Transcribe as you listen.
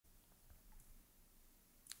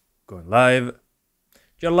Going live.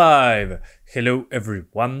 You're live! Hello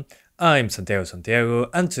everyone, I'm Santiago,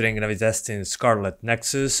 and today I'm gonna be testing Scarlet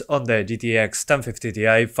Nexus on the GTX 1050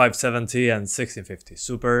 Ti, 570 and 1650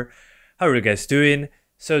 Super. How are you guys doing?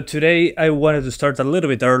 So today I wanted to start a little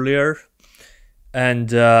bit earlier,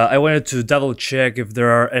 and I wanted to double check if there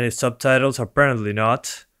are any subtitles. Apparently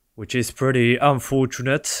not, which is pretty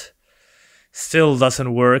unfortunate. Still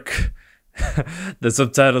doesn't work, the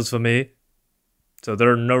subtitles for me. So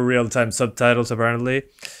there are no real-time subtitles apparently,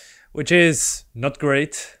 which is not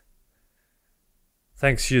great.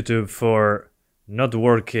 Thanks YouTube for not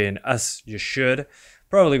working as you should.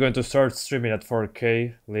 Probably going to start streaming at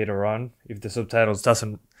 4K later on if the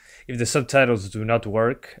subtitles do not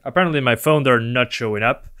work. Apparently my phone they're not showing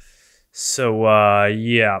up. So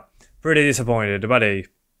yeah, pretty disappointed, but hey,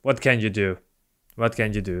 what can you do? What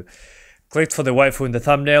can you do? Clicked for the waifu in the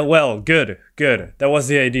thumbnail. Well, good. That was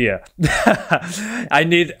the idea. I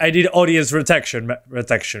need audience retention.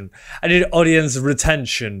 I need audience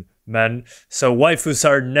retention, man. So waifus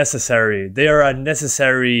are necessary. They are a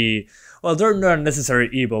necessary. Well, they're not a necessary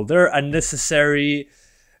evil. They're a necessary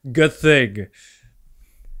good thing.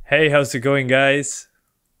 Hey, how's it going, guys?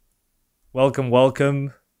 Welcome.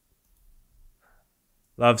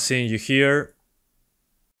 Love seeing you here.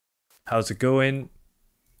 How's it going?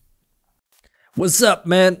 What's up,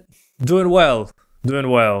 man? Doing well.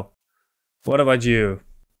 What about you?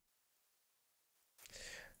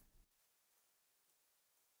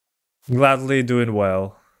 Gladly doing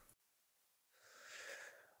well.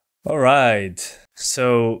 Alright,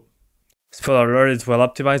 so spoiler alert, it's well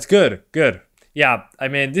optimized. Good. Yeah, I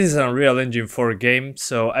mean, this is an Unreal Engine 4 game,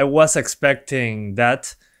 so I was expecting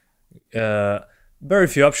that. Very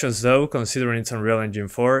few options though, considering it's Unreal Engine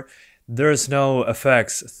 4. There's no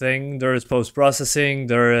effects thing, there is post-processing,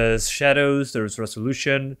 there is shadows, there is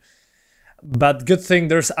resolution. But good thing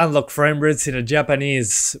there's unlock frame rates in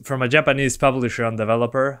from a Japanese publisher and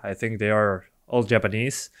developer. I think they are all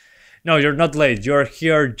Japanese. No, you're not late, you're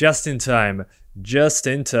here just in time.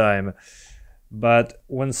 But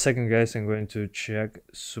 1 second guys, I'm going to check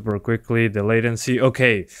super quickly the latency.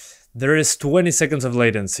 Okay, there is 20 seconds of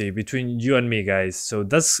latency between you and me, guys, so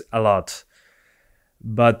that's a lot.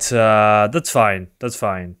 But that's fine,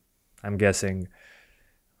 I'm guessing.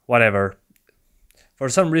 Whatever. For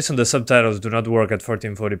some reason the subtitles do not work at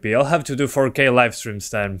 1440p. I'll have to do 4K live streams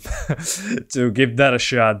then to give that a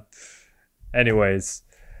shot. Anyways.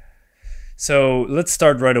 So let's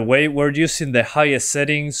start right away. We're using the highest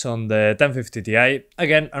settings on the 1050 Ti.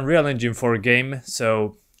 Again, Unreal Engine 4 game,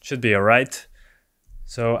 so should be alright.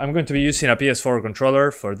 So I'm going to be using a PS4 controller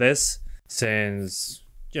for this, since,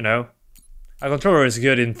 you know, a controller is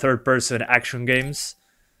good in third-person action games.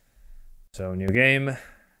 So, new game.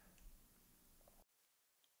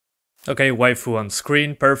 Okay, waifu on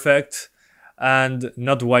screen, perfect. And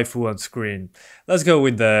not waifu on screen. Let's go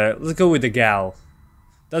with the gal.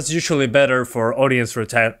 That's usually better for audience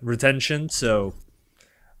retention, so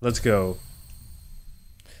let's go.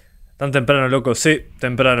 Tan temprano, loco, sí,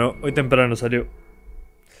 temprano. Hoy temprano salió.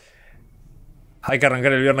 Hay que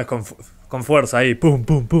arrancar el viernes con fuerza ahí, pum.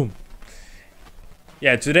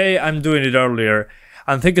 Yeah, today I'm doing it earlier.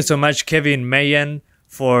 And thank you so much, Kevin Mayen,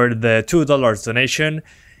 for the $2 donation.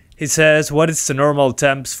 He says, what is the normal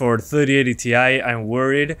temps for 3080 Ti? I'm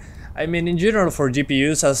worried. I mean, in general for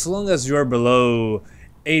GPUs, as long as you're below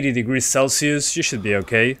 80 degrees Celsius, you should be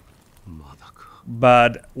okay.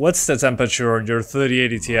 But what's the temperature on your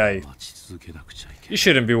 3080 Ti? You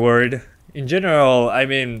shouldn't be worried. In general, I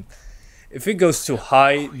mean, if it goes too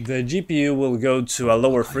high, the GPU will go to a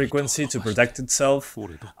lower frequency to protect itself,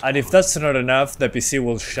 and if that's not enough, the PC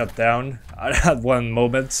will shut down at one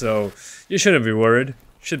moment, so you shouldn't be worried,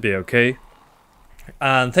 should be okay.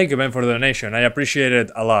 And thank you, man, for the donation, I appreciate it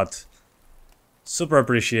a lot. Super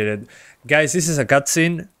appreciated. Guys, this is a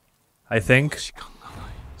cutscene, I think,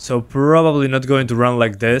 so probably not going to run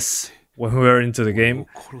like this when we are into the game.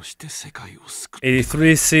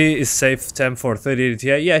 83C is safe temp for 3080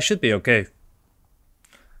 Ti. Yeah, it should be okay.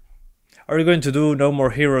 Are you going to do No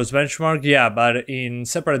More Heroes benchmark? Yeah, but in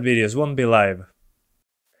separate videos, won't be live.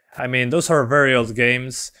 I mean, those are very old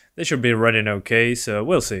games. They should be running okay, so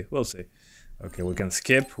we'll see. Okay, we can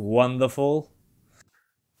skip. Wonderful.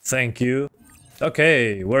 Thank you.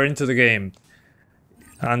 Okay, we're into the game.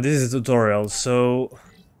 And this is a tutorial, so...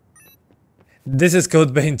 This is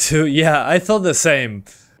Codebane 2. Yeah, I thought the same.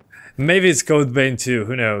 Maybe it's Codebane 2,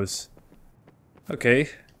 who knows. Okay,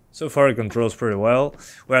 so far it controls pretty well.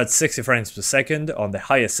 We're at 60 frames per second on the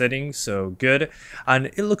highest setting, so good. And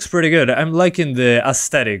it looks pretty good. I'm liking the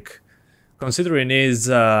aesthetic Considering his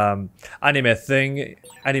anime thing in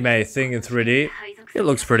 3D, it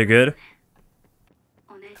looks pretty good.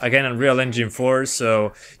 Again, Unreal Engine 4,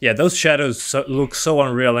 so yeah, those shadows look so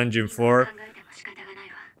Unreal Engine 4.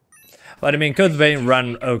 But I mean, Code Vein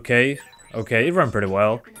ran okay. Okay, it ran pretty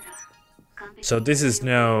well. So this is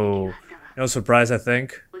no surprise, I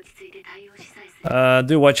think. Do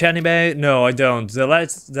you watch anime? No, I don't. The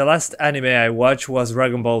last anime I watched was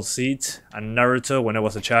Dragon Ball Z and Naruto when I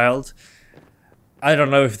was a child. I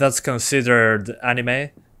don't know if that's considered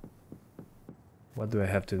anime. What do I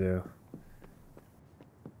have to do?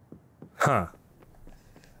 Huh.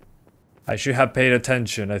 I should have paid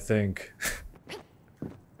attention, I think.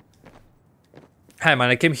 Hi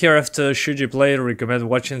man, I came here after Should You Play to recommend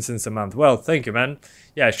watching since a month. Well, thank you man.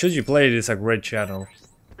 Yeah, Should You Play is a great channel.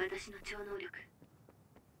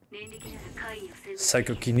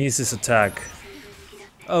 Psychokinesis attack.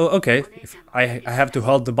 Oh, okay. If I have to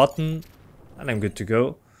hold the button and I'm good to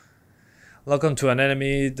go. Lock onto an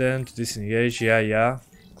enemy, then to disengage. Yeah.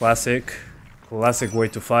 Classic way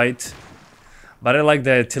to fight. But I like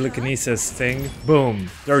the telekinesis thing.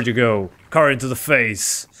 Boom, there you go. Car into the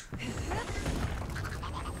face.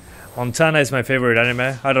 Montana is my favorite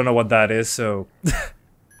anime. I don't know what that is, so...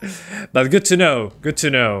 But good to know, good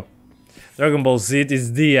to know. Dragon Ball Z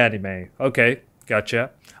is the anime. Okay,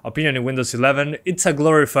 gotcha. Opinion in Windows 11. It's a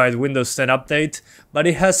glorified Windows 10 update, but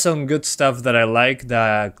it has some good stuff that I like,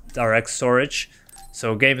 the direct storage.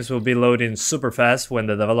 So games will be loading super fast when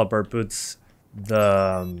the developer puts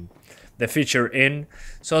the feature in.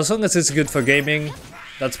 So as long as it's good for gaming,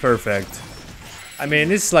 that's perfect. I mean,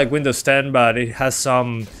 it's like Windows 10, but it has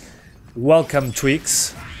some welcome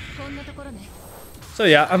tweaks. So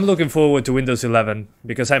yeah, I'm looking forward to Windows 11,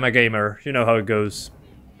 because I'm a gamer, you know how it goes.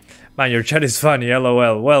 Man, your chat is funny,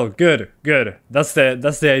 lol. Well, good. That's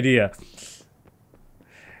the idea.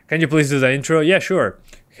 Can you please do the intro? Yeah, sure.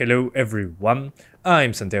 Hello everyone,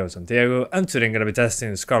 I'm Santiago, and today I'm gonna be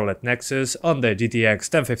testing Scarlet Nexus on the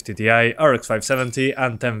GTX 1050 Ti, RX 570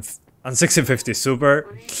 and 1650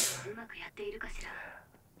 Super.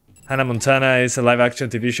 Hannah Montana is a live-action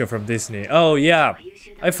TV show from Disney. Oh yeah,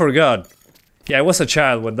 I forgot. Yeah, I was a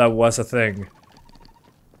child when that was a thing.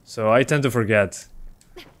 So I tend to forget.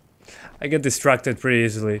 I get distracted pretty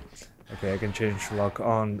easily. Okay, I can change lock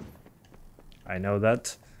on. I know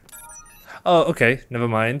that. Oh, okay, never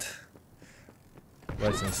mind.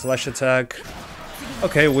 Ryzen slash attack.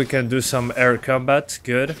 Okay, we can do some air combat,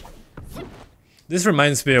 good. This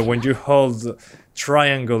reminds me of when you hold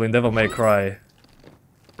triangle in Devil May Cry.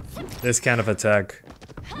 This kind of attack.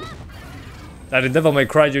 That in Devil May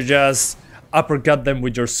Cry you just uppercut them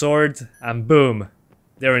with your sword and boom,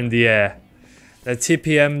 they're in the air. The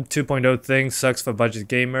TPM 2.0 thing sucks for budget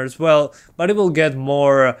gamers, well, but it will get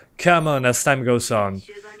more common as time goes on.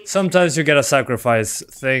 Sometimes you gotta sacrifice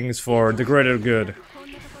things for the greater good,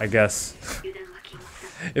 I guess.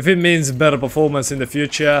 If it means better performance in the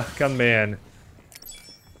future, count me in.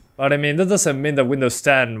 But I mean, that doesn't mean that Windows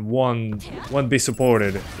 10 won't be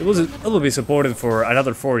supported. It will be supported for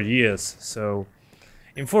another 4 years, so...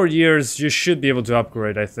 In 4 years, you should be able to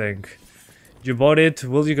upgrade, I think. You bought it,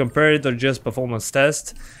 will you compare it or just performance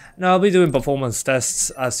test? No, I'll be doing performance tests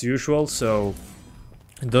as usual, so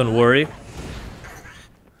don't worry.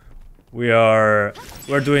 We're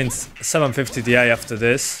doing 750 Ti after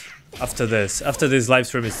this live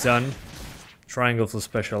stream is done. Triangle for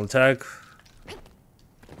special attack.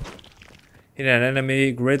 Hitting an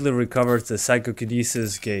enemy greatly recovers the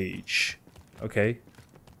psychokinesis gauge. Okay.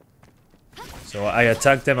 So I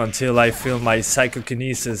attack them until I feel my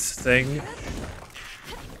psychokinesis thing.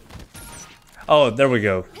 Oh, there we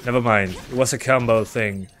go. Never mind. It was a combo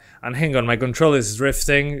thing. And hang on, my controller is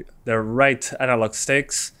drifting. The right analog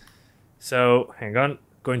sticks. So, hang on.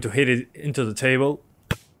 Going to hit it into the table.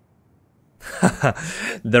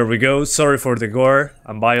 There we go. Sorry for the gore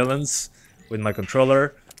and violence with my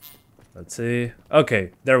controller. Let's see.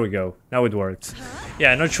 Okay, there we go. Now it works.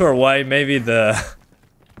 Yeah, not sure why. Maybe the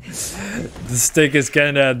stick is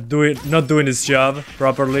kinda not doing its job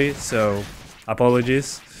properly, so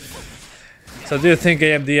apologies. So do you think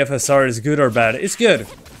AMD FSR is good or bad? It's good.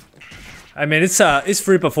 I mean, it's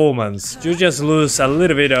free performance. You just lose a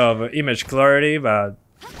little bit of image clarity, but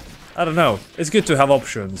I don't know. It's good to have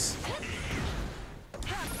options.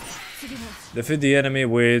 Defeat the enemy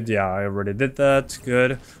with, yeah, I already did that,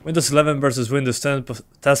 good. Windows 11 versus Windows 10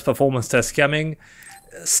 test performance test coming.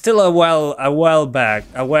 Still a while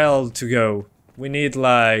to go. We need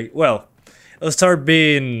like, well, it'll start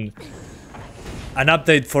being an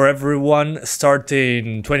update for everyone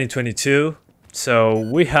starting 2022. So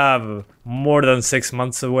we have more than 6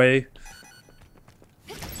 months away.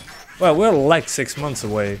 Well, we're like 6 months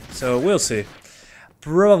away, so we'll see.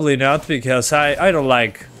 Probably not, because I don't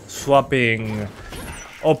like swapping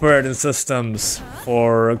operating systems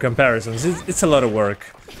for comparisons. It's a lot of work.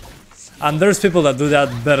 And there's people that do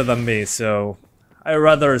that better than me, so I'd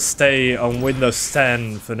rather stay on Windows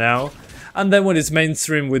 10 for now. And then when it's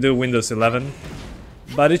mainstream, we do Windows 11.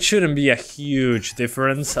 But it shouldn't be a huge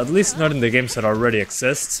difference, at least not in the games that already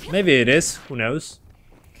exist. Maybe it is, who knows?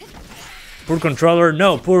 Poor controller?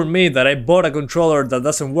 No, poor me that I bought a controller that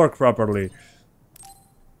doesn't work properly.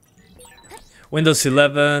 Windows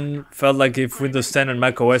 11 felt like if Windows 10 and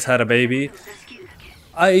macOS had a baby.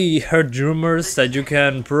 I heard rumors that you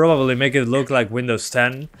can probably make it look like Windows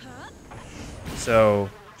 10. So,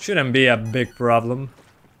 shouldn't be a big problem.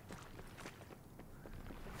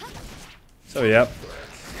 So yeah.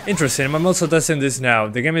 Interesting, I'm also testing this now.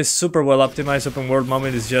 The game is super well optimized, open world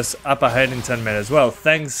moment is just up ahead in 10 minutes. Well,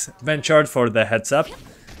 thanks Benchart for the heads up.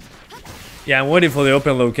 Yeah, I'm waiting for the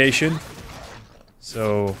open location.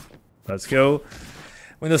 So, let's go.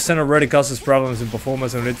 Windows 10 already causes problems in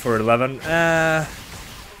performance on it for 11.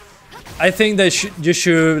 I think that you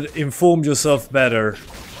should inform yourself better.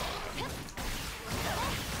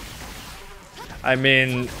 I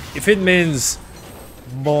mean, if it means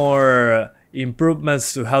more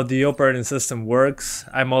improvements to how the operating system works,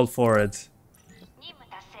 I'm all for it.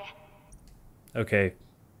 Okay.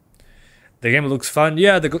 The game looks fun.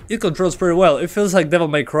 Yeah, it controls pretty well. It feels like Devil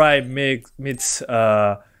May Cry meets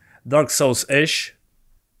Dark Souls-ish.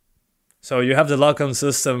 So you have the lock-on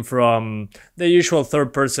system from the usual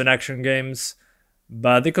third-person action games,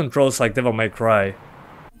 but it controls like Devil May Cry.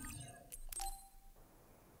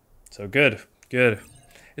 So good, good.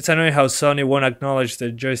 It's annoying how Sony won't acknowledge the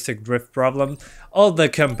joystick drift problem. All the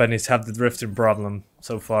companies have the drifting problem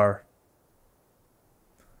so far.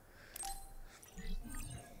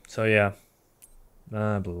 So yeah.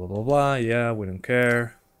 Blah blah blah blah, yeah, we don't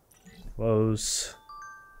care. Close.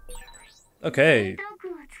 Okay.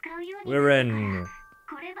 We're in.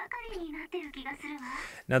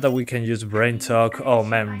 Now that we can use Brain Talk. Oh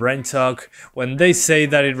man, Brain Talk. When they say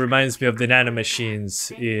that, it reminds me of the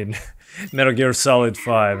nanomachines in Metal Gear Solid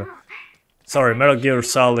 5. Sorry, Metal Gear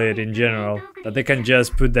Solid in general. That they can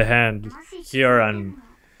just put the hand here and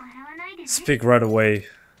speak right away.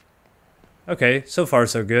 Okay, so far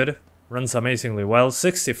so good. Runs amazingly well.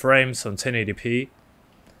 60 frames on 1080p.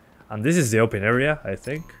 And this is the open area, I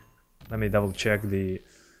think. Let me double check if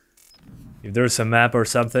there's a map or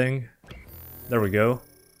something. There we go.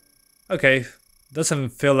 Okay, doesn't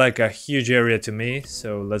feel like a huge area to me,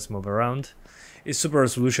 so let's move around. Is super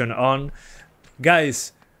resolution on?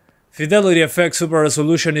 Guys, Fidelity FX super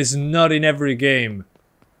resolution is not in every game.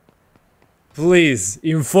 Please,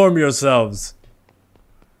 inform yourselves.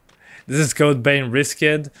 This is Code Vein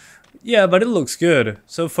Risked. Yeah, but it looks good.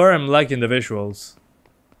 So far I'm liking the visuals.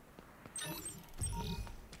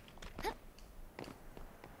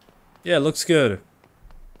 Yeah, it looks good.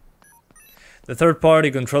 The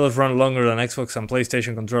third-party controllers run longer than Xbox and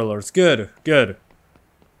PlayStation controllers. Good, good.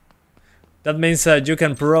 That means that you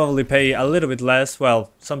can probably pay a little bit less.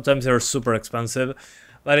 Well, sometimes they're super expensive.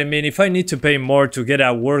 But I mean, if I need to pay more to get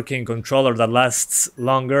a working controller that lasts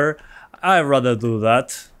longer, I'd rather do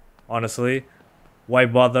that, honestly. Why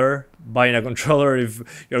bother buying a controller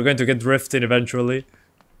if you're going to get drifting eventually?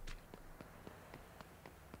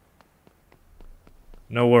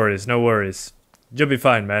 No worries, no worries. You'll be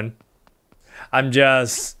fine, man. I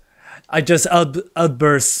just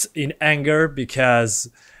outburst in anger because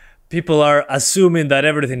people are assuming that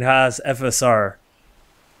everything has FSR.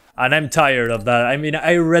 And I'm tired of that. I mean,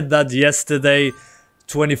 I read that yesterday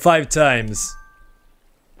 25 times.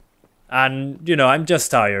 And, you know, I'm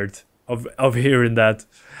just tired of hearing that.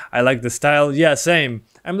 I like the style. Yeah, same.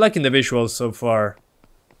 I'm liking the visuals so far.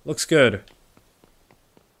 Looks good.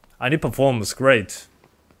 And it performs great.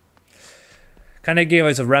 Can I give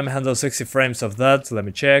us a RAM handle 60 frames of that? Let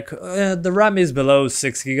me check. The RAM is below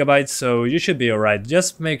 6 GB, so you should be alright.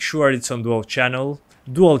 Just make sure it's on dual channel.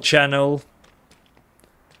 Dual channel.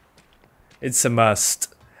 It's a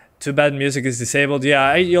must. Too bad music is disabled. Yeah,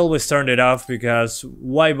 I always turn it off because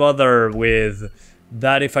why bother with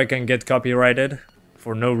that if I can get copyrighted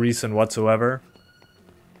for no reason whatsoever.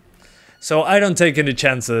 So I don't take any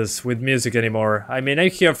chances with music anymore. I mean, I'm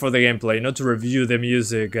here for the gameplay, not to review the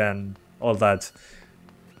music and all that.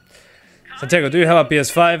 Santiago, do you have a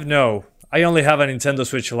PS5? No. I only have a Nintendo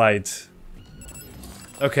Switch Lite.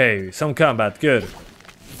 Okay, some combat, good.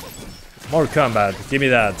 More combat, give me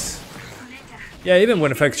that. Yeah, even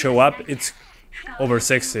when effects show up, it's over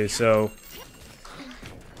 60, so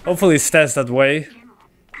hopefully it stays that way.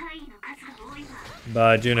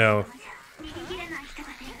 But you know,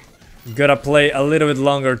 Gotta play a little bit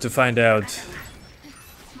longer to find out.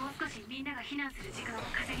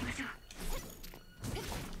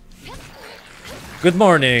 Good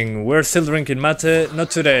morning, we're still drinking mate?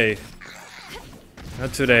 Not today.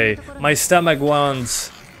 Not today. My stomach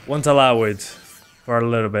won't allow it for a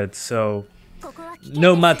little bit, so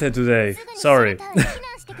no mate today. Sorry.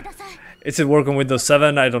 Is it working Windows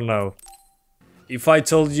 7? I don't know. If I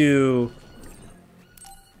told you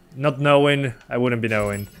not knowing, I wouldn't be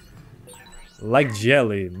knowing. Like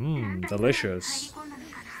jelly, delicious.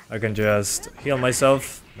 I can just heal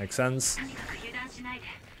myself, makes sense.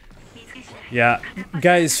 Yeah,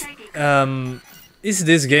 guys, is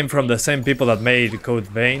this game from the same people that made Code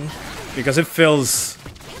Vein? Because it feels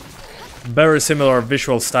very similar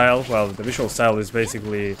visual style. Well, the visual style is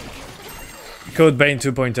basically Code Vein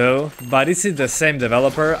 2.0, but is it the same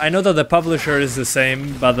developer? I know that the publisher is the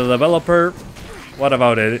same, but the developer, what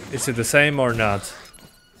about it? Is it the same or not?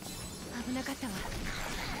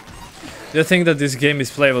 Do you think that this game is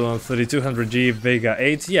playable on 3200G EVGA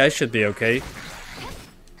 8? Yeah, it should be okay.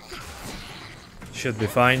 Should be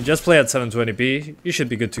fine. Just play at 720p. You should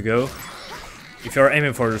be good to go. If you're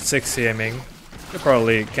aiming for 60 aiming, you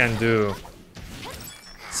probably can do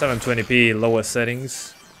 720p lowest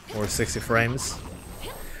settings or 60 frames.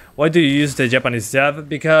 Why do you use the Japanese dub?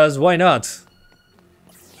 Because why not?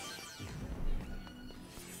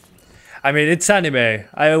 I mean, it's anime.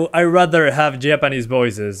 I rather have Japanese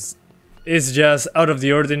voices. It's just out of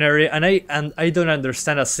the ordinary, and I don't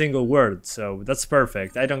understand a single word, so that's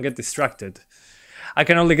perfect. I don't get distracted. I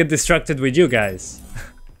can only get distracted with you guys.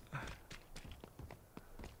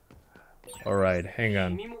 Alright, hang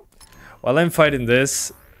on. While I'm fighting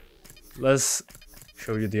this, let's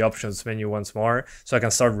show you the options menu once more, so I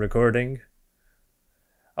can start recording.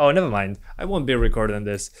 Oh, never mind. I won't be recording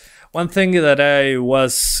this. One thing that I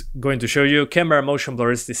was going to show you, camera motion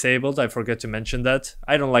blur is disabled. I forgot to mention that.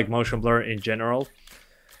 I don't like motion blur in general.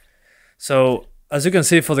 So, as you can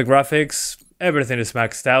see for the graphics, everything is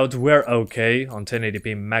maxed out. We're okay on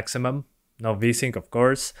 1080p maximum. No VSync, of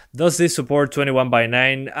course. Does this support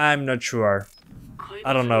 21:9? I'm not sure.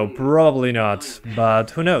 I don't know, probably not,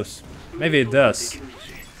 but who knows? Maybe it does.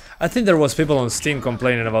 I think there was people on Steam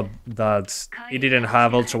complaining about that it didn't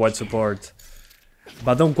have ultra-wide support.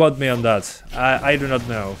 But don't quote me on that. I do not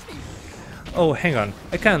know. Oh, hang on.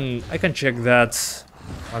 I can check that.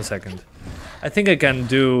 1 second. I think I can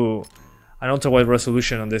do an ultra-wide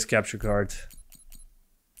resolution on this capture card.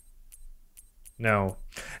 No,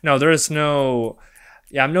 there is no.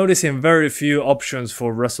 Yeah, I'm noticing very few options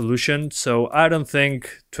for resolution, so I don't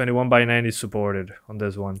think 21:9 is supported on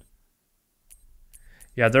this one.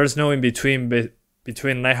 Yeah, there's no in between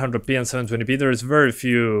between 900p and 720p. There's very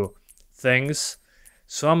few things,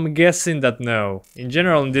 so I'm guessing that no. In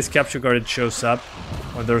general, in this capture card, it shows up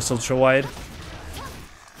when there's ultra wide,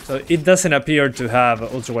 so it doesn't appear to have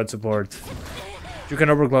ultra wide support. You can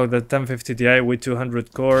overclock the 1050 Ti with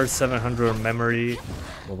 200 cores, 700 memory,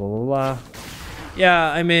 blah blah blah blah.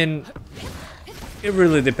 Yeah, I mean, it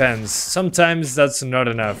really depends. Sometimes that's not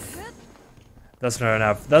enough. That's not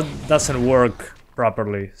enough. That doesn't work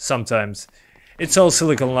properly. Sometimes. It's all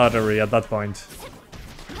Silicon Lottery at that point.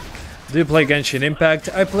 Do you play Genshin Impact?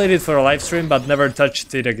 I played it for a live stream but never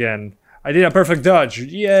touched it again. I did a perfect dodge.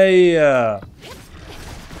 Yay!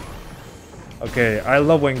 Okay, I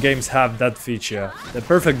love when games have that feature. The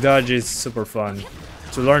perfect dodge is super fun.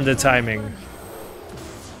 To learn the timing.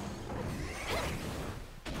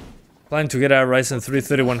 Planning to get a Ryzen 3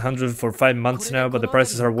 3100 for 5 months now, but the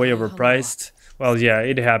prices are way overpriced. Well, yeah,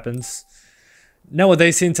 it happens.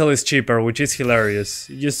 Nowadays Intel is cheaper, which is hilarious.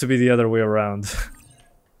 It used to be the other way around.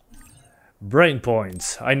 Brain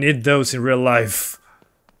points. I need those in real life.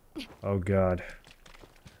 Oh god.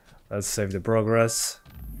 Let's save the progress.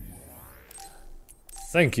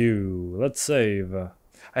 Thank you. Let's save.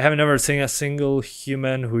 I have never seen a single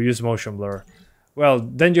human who used motion blur. Well,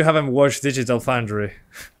 then you haven't watched Digital Foundry.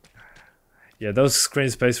 Yeah, those screen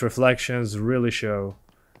space reflections really show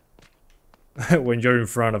when you're in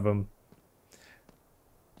front of them.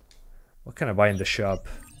 What can I buy in the shop?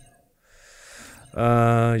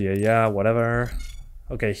 Yeah, whatever.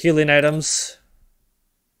 Okay, healing items.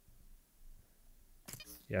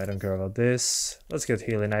 Yeah, I don't care about this. Let's get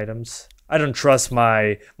healing items. I don't trust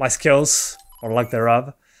my skills, or lack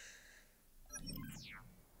thereof.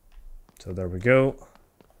 So there we go.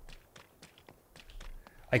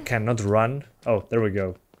 I cannot run. Oh, there we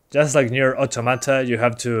go. Just like near Automata, you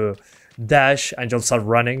have to dash and you'll start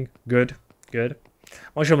running. Good, good.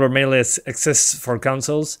 Motion blur mainly exists for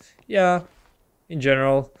consoles. Yeah, in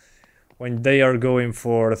general. When they are going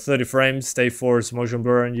for 30 frames, they force motion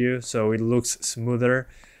blur on you, so it looks smoother.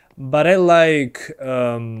 but I like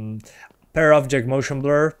pair object motion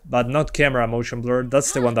blur, but not camera motion blur.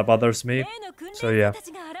 That's the one that bothers me. So yeah.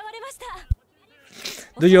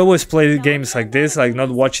 Do you always play games like this, like not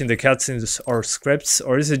watching the cutscenes or scripts,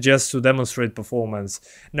 or is it just to demonstrate performance?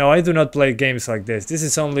 No, I do not play games like this. This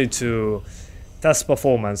is only to test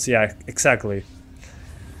performance. Yeah, exactly.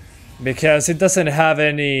 Because it doesn't have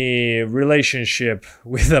any relationship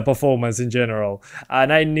with the performance in general.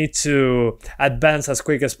 And I need to advance as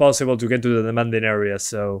quick as possible to get to the demanding area,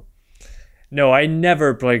 so... No, I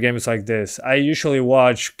never play games like this. I usually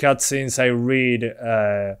watch cutscenes, I read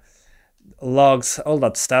logs, all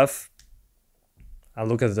that stuff. I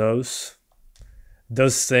look at those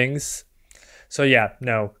things. So yeah,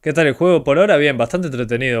 no. ¿Qué tal el juego? Por ahora bien, bastante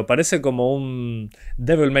entretenido. Parece como un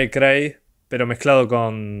Devil May Cry, pero mezclado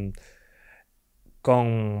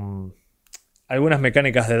con algunas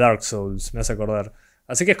mecánicas de Dark Souls, me hace acordar.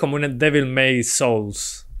 Así que es como un Devil May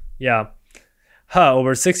Souls. Yeah.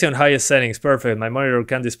 Over 60 on highest settings, perfect. My monitor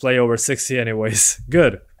can display over 60 anyways.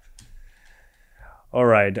 Good.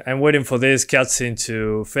 Alright, I'm waiting for this cutscene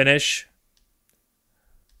to finish.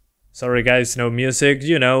 Sorry guys, no music.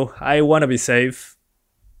 You know, I wanna be safe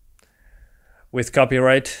with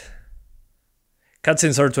copyright.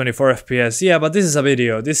 Cutscenes are 24 FPS. Yeah, but this is a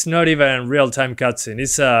video. This is not even real-time cutscene.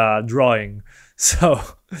 It's a drawing. So...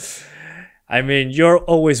 I mean, you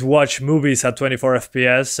always watch movies at 24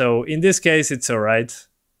 FPS, so in this case it's alright.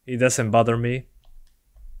 It doesn't bother me.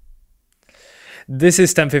 This is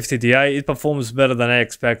 1050 Ti. It performs better than I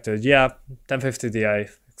expected. Yeah, 1050 Ti.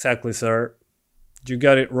 Exactly, sir. You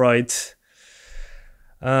got it right.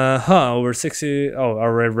 Over 60... Oh, I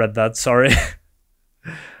already read that, sorry.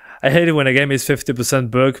 I hate it when a game is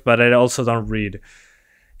 50% book, but I also don't read.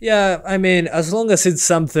 Yeah, I mean, as long as it's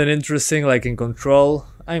something interesting like in Control,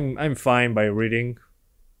 I'm fine by reading.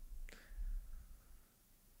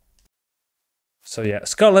 So yeah,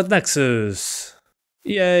 Scarlet Nexus.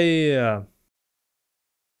 Yeah.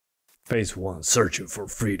 Phase 1, searching for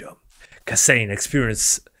freedom. Kassane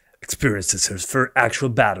experiences her first actual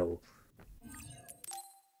battle.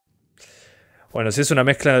 Bueno, si es una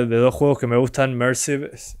mezcla de dos juegos que me gustan,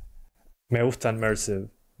 Mersive.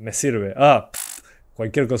 Me sirve.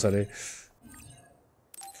 Cualquier cosa de.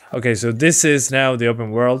 Okay, so this is now the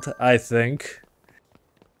open world, I think.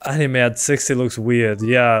 Anime at 60 looks weird.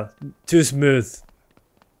 Yeah, too smooth.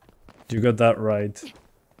 You got that right.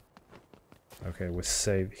 Okay, we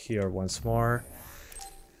save here once more.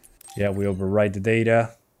 Yeah, we overwrite the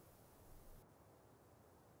data.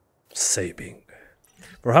 Saving.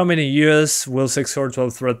 For how many years will 6 core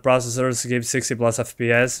 12 thread processors give 60 plus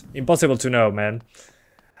FPS? Impossible to know, man.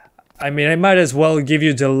 I mean, I might as well give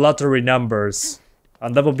you the lottery numbers,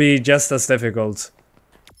 and that will be just as difficult.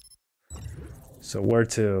 So where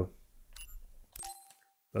to?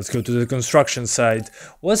 Let's go to the construction site.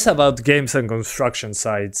 What's about games and construction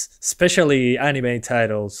sites, especially anime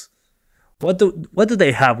titles? What do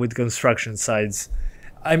they have with construction sites?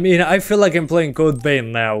 I mean, I feel like I'm playing Code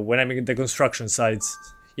Vein now when I'm in the construction sites.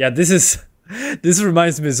 Yeah, this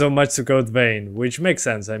reminds me so much to Code Vein, which makes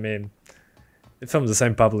sense, I mean. It's from the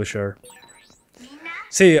same publisher.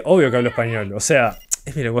 Sí, obvio que hablo español, o sea,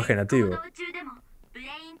 es mi lenguaje nativo.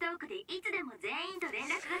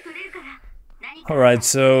 Alright,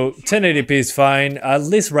 so 1080p is fine, at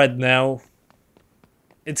least right now.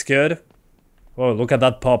 It's good. Whoa, look at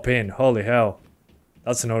that pop in, holy hell.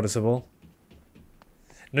 That's noticeable.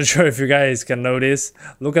 Not sure if you guys can notice.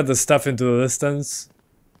 Look at the stuff into the distance.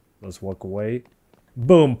 Let's walk away.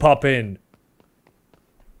 Boom, pop in.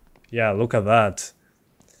 Yeah, look at that.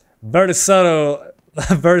 Very subtle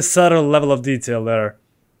level of detail there.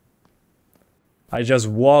 I just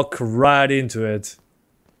walk right into it.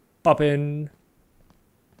 Pop in.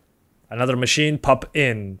 Another machine, pop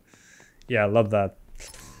in. Yeah, I love that.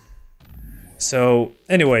 So,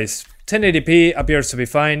 anyways, 1080p appears to be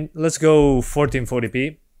fine. Let's go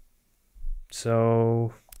 1440p.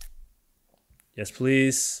 So, yes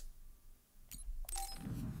please.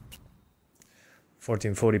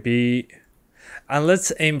 1440p. And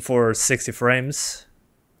let's aim for 60 frames.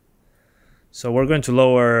 So we're going to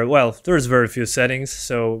lower, well, there's very few settings,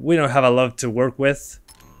 so we don't have a lot to work with.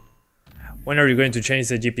 When are you going to change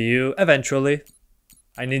the GPU? Eventually.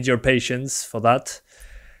 I need your patience for that.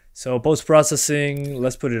 So post-processing,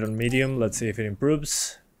 let's put it on medium, let's see if it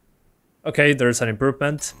improves. Okay, there's an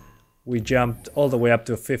improvement. We jumped all the way up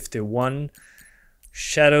to 51.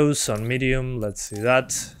 Shadows on medium, let's see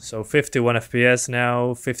that. So 51 FPS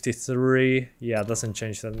now, 53. Yeah, doesn't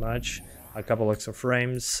change that much. A couple extra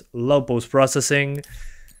frames. Low post-processing.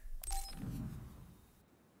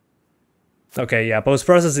 Okay, yeah,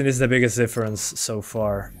 post-processing is the biggest difference so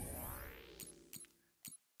far.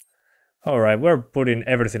 Alright, we're putting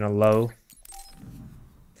everything on low.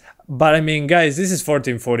 But I mean, guys, this is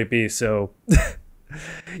 1440p, so...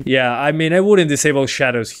 yeah, I mean, I wouldn't disable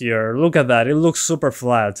shadows here. Look at that, it looks super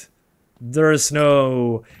flat. There's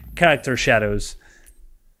no character shadows.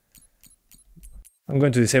 I'm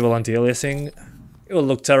going to disable anti-aliasing. It will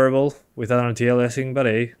look terrible without anti-aliasing, but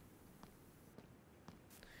hey.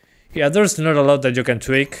 Yeah, there's not a lot that you can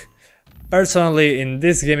tweak. Personally, in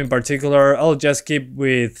this game in particular, I'll just keep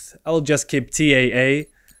TAA,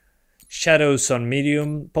 shadows on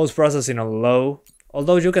medium, post-processing on low.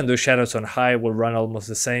 Although you can do shadows on high, will run almost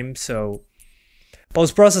the same, so...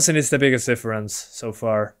 post-processing is the biggest difference so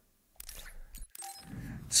far.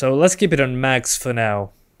 So let's keep it on max for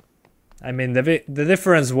now. I mean, the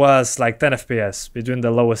difference was like 10 FPS between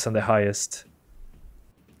the lowest and the highest.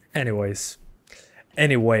 Anyways.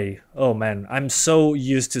 Anyway. Oh man, I'm so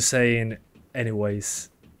used to saying anyways.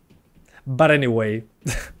 But anyway.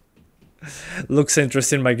 Looks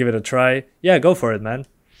interesting, might give it a try. Yeah, go for it, man.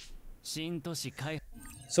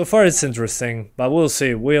 So far it's interesting, but we'll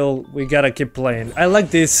see. We gotta keep playing. I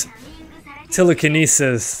like this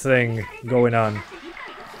telekinesis thing going on.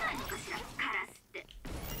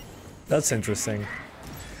 That's interesting.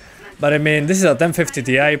 But I mean, this is a 1050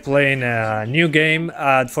 Ti playing a new game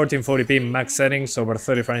at 1440p max settings over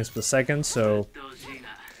 30 frames per second, so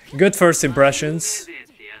good first impressions.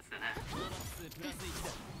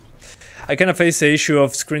 I kinda face the issue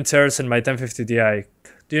of screen tears in my 1050 Ti.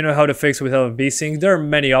 Do you know how to fix without VSync? There are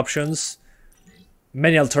many options,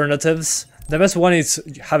 many alternatives. The best one is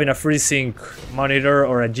having a FreeSync monitor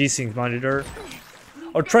or a G-Sync monitor.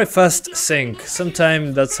 Or try fast sync,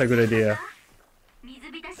 sometimes that's a good idea.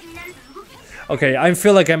 Okay, I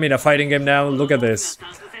feel like I'm in a fighting game now, look at this.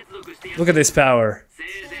 Look at this power.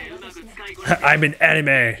 I'm in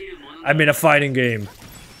anime. I'm in a fighting game.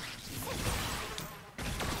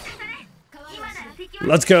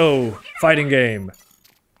 Let's go! Fighting game.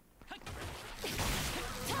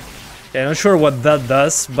 Yeah, not sure what that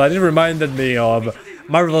does, but it reminded me of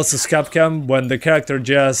Marvel vs. Capcom when the character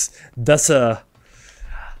just does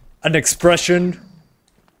an expression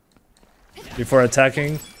before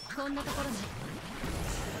attacking.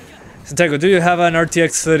 Santiago, do you have an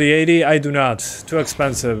RTX 3080? I do not. Too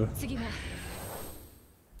expensive.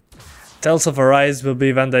 Tales of Arise will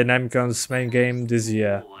be Bandai Namco's main game this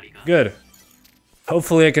year. Good.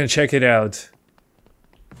 Hopefully I can check it out.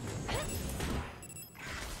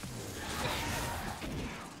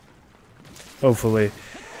 Hopefully.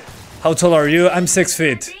 How tall are you? I'm 6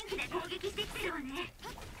 feet.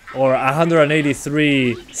 Or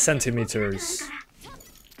 183 centimeters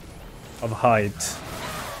of height.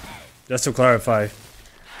 Just to clarify.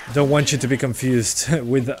 Don't want you to be confused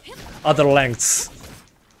with other lengths.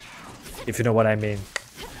 If you know what I mean.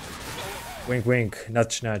 Wink wink,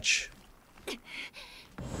 nudge nudge.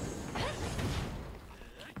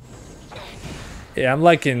 Yeah, I'm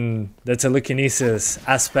liking the telekinesis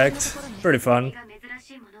aspect. Pretty fun.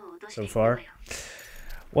 So far.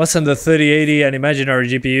 What's on the 3080 an imaginary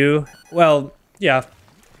GPU? Well, yeah.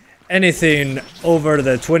 Anything over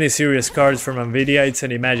the 20 series cards from Nvidia, it's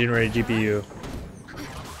an imaginary GPU.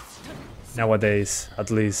 Nowadays,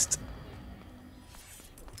 at least.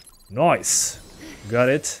 Nice. Got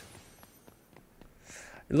it.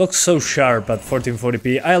 It looks so sharp at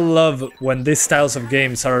 1440p. I love when these styles of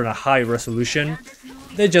games are on a high resolution.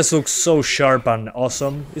 They just look so sharp and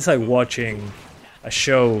awesome. It's like watching a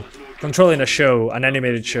show, controlling a show, an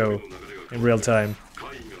animated show in real time.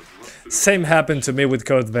 Same happened to me with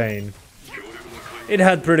Code Vein. It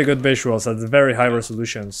had pretty good visuals at very high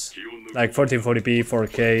resolutions, like 1440p,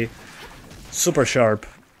 4K, super sharp,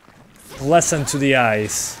 pleasant to the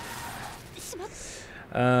eyes.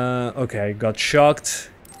 Okay, got shocked.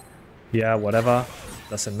 Yeah, whatever,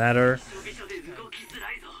 doesn't matter.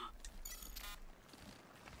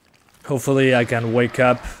 Hopefully I can wake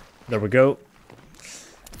up. There we go.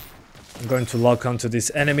 I'm going to lock onto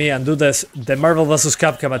this enemy and do the Marvel vs.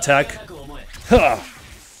 Capcom attack. Huh.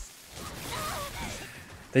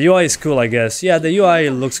 The UI is cool, I guess. Yeah, the UI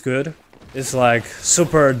looks good. It's like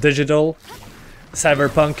super digital,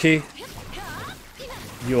 cyberpunky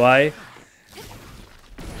UI.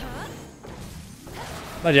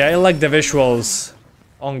 But yeah, I like the visuals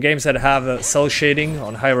on games that have cell shading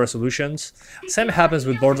on high resolutions. Same happens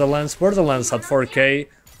with Borderlands. Borderlands at 4K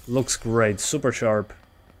looks great, super sharp.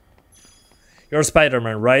 You're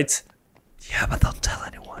Spider-Man, right? Yeah, but don't tell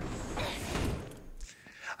anyone.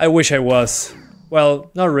 I wish I was.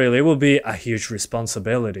 Well, not really, it will be a huge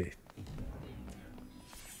responsibility.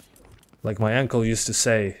 Like my uncle used to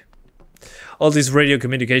say. All this radio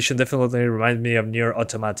communication definitely reminds me of Nier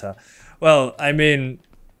Automata. Well, I mean...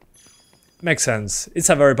 makes sense. It's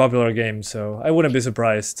a very popular game, so I wouldn't be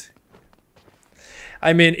surprised.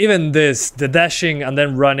 I mean, even this, the dashing and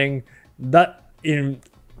then running,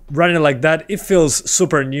 running like that, it feels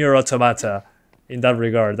super Nier Automata in that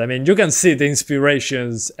regard. I mean, you can see the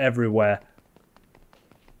inspirations everywhere.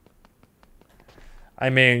 I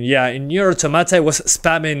mean, yeah, in Nier Automata I was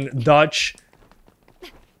spamming dodge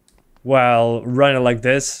while running like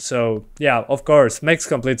this, so yeah, of course, makes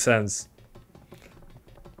complete sense.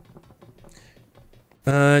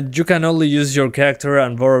 You can only use your character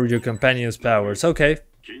and borrow your companion's powers. Okay,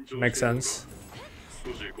 makes sense.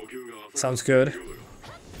 Sounds good.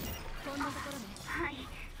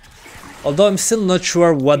 Although I'm still not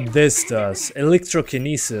sure what this does.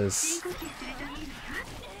 Electrokinesis.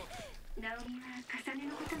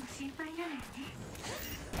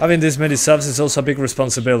 Having this many subs is also a big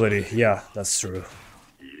responsibility. Yeah, that's true.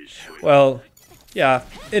 Well, yeah,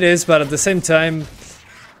 it is, but at the same time,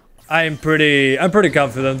 I'm pretty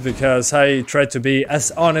confident because I try to be as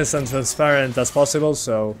honest and transparent as possible,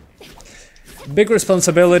 so big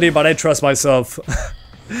responsibility, but I trust myself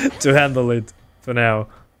to handle it for now.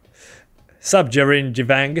 Sup, Jerin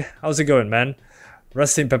Jivang? How's it going, man?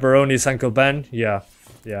 Rusting Pepperoni's Uncle Ben? Yeah.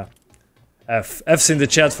 F's in the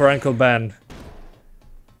chat for Uncle Ben.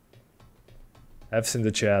 F's in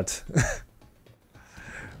the chat.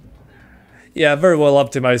 Yeah, very well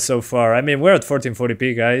optimized so far. I mean, we're at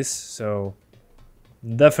 1440p, guys, so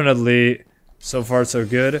definitely so far so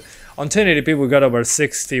good. On 1080p we got over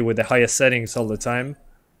 60 with the highest settings all the time.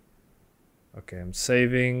 Okay, I'm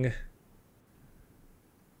saving.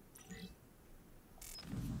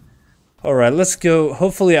 Alright, let's go.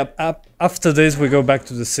 Hopefully after this we go back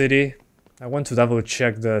to the city. I want to double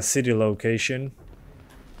check the city location.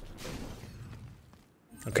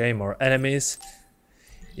 Okay, more enemies.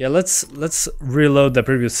 Yeah, let's reload the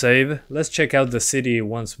previous save. Let's check out the city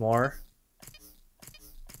once more.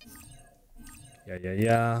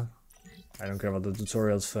 Yeah. I don't care about the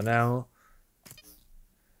tutorials for now.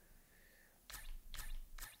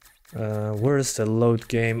 Where's the load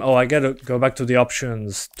game? Oh, I gotta go back to the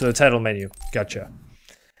options, to the title menu. Gotcha.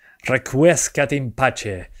 Requiescat in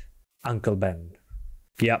pace, Uncle Ben.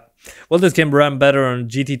 Yeah. Will this game run better on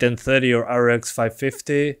GT 1030 or RX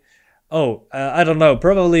 550? Oh, I don't know.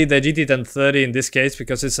 Probably the GT 1030 in this case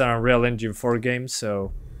because it's an Unreal Engine 4 game,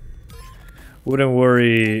 so wouldn't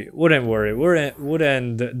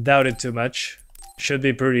doubt it too much. Should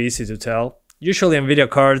be pretty easy to tell. Usually Nvidia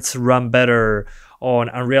cards run better on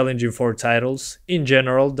Unreal Engine 4 titles. In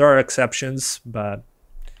general, there are exceptions, but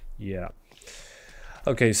yeah.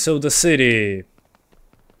 Okay, so the city.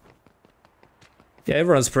 Yeah,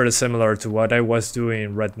 everyone's pretty similar to what I was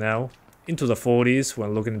doing right now. Into the 40s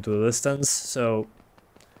when looking into the distance, so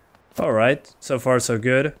alright, so far so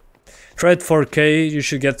good. Try it 4K, you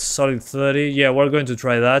should get solid 30. Yeah, we're going to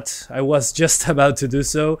try that. I was just about to do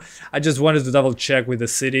so. I just wanted to double check with the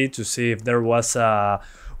city to see if there was a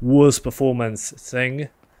worse performance thing.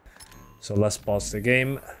 So let's pause the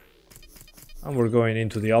game. And we're going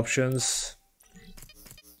into the options.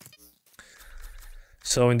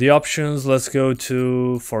 So in the options, let's go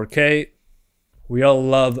to 4K. We all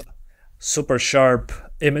love super sharp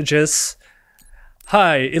images.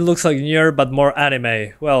 Hi, it looks like Nier but more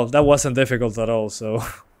anime. Well, that wasn't difficult at all, so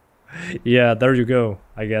yeah, there you go,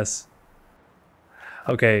 I guess.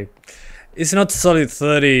 Okay, it's not solid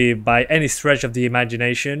 30 by any stretch of the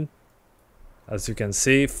imagination. As you can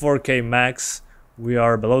see, 4K max, we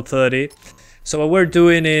are below 30. So what we're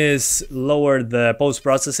doing is lower the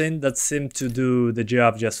post-processing. That seemed to do the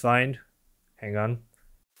job just fine. Hang on.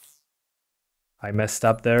 I messed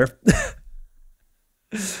up there.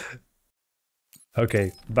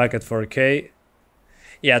 Okay, back at 4K.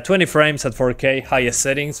 Yeah, 20 frames at 4K, highest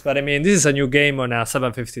settings, but I mean, this is a new game on a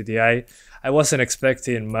 750 Ti. I wasn't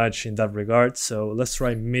expecting much in that regard, so let's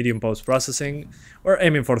try medium post-processing. We're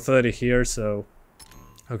aiming for 30 here, so...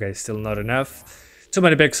 Okay, still not enough. Too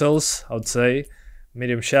many pixels, I would say.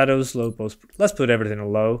 Medium shadows, low post... Let's put everything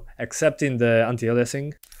on low, excepting the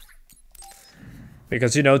anti-aliasing.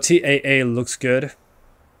 Because, you know, TAA looks good.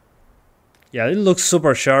 Yeah, it looks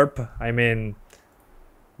super sharp. I mean,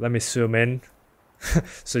 let me zoom in.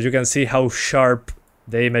 So you can see how sharp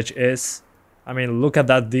the image is. I mean, look at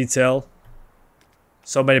that detail.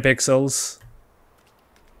 So many pixels.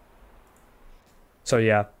 So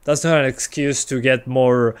yeah, that's not an excuse to get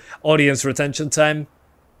more audience retention time.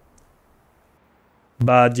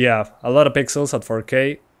 But yeah, a lot of pixels at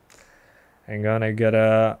 4K. Hang on, I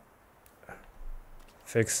gotta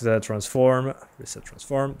fix the transform, reset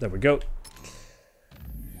transform, there we go.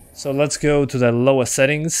 So let's go to the lowest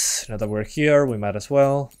settings. Now that we're here, we might as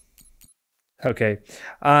well. Okay,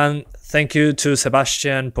 and thank you to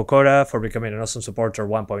Sebastian Pokora for becoming an awesome supporter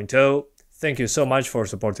 1.0. Thank you so much for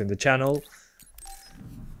supporting the channel.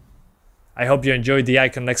 I hope you enjoyed the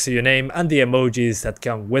icon next to your name and the emojis that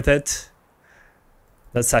come with it.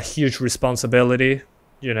 That's a huge responsibility,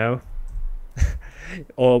 you know.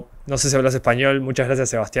 O no sé si hablas español. Muchas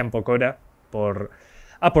gracias Sebastián Pokora por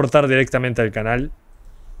aportar directamente al canal.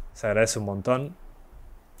 Se agradece un montón.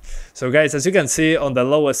 So guys, as you can see on the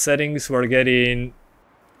lowest settings, we're getting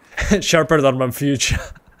sharper than my future.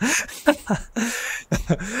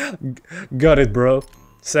 Got it, bro.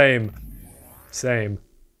 Same.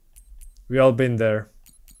 We all been there.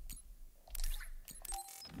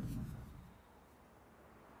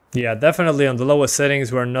 Yeah, definitely on the lowest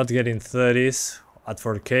settings we're not getting 30s at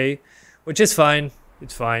 4K, which is fine.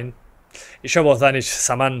 It's fine. Y yo vos, Danish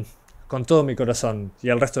Saman, con todo mi corazón y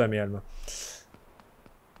el resto de mi alma.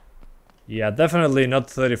 Yeah, definitely not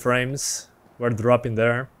 30 frames. We're dropping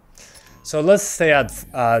there. So let's stay at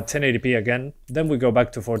 1080p again. Then we go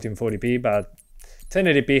back to 1440p, but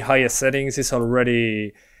 1080p highest settings is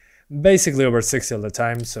already basically over 60 all the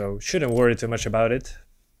time, so shouldn't worry too much about it.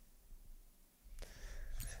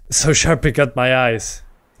 So sharp it got my eyes.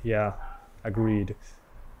 Yeah, agreed.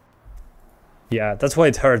 Yeah, that's why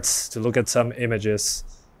it hurts to look at some images.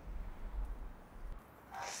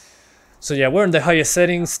 So yeah, we're in the highest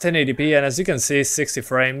settings, 1080p, and as you can see, 60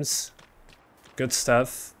 frames. Good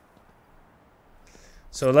stuff.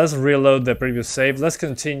 So let's reload the previous save. Let's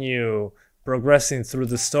continue progressing through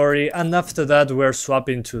the story, and after that we're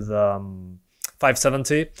swapping to the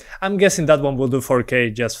 570. I'm guessing that one will do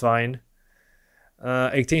 4K just fine.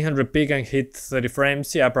 1800p can hit 30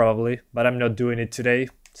 frames, yeah, probably, but I'm not doing it today,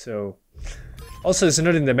 so... Also, it's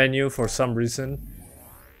not in the menu for some reason.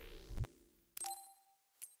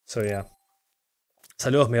 So yeah.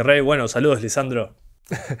 Saludos mi rey, bueno, saludos Lisandro.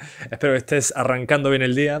 Espero que estés arrancando bien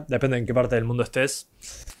el día, depende en qué parte del mundo estés.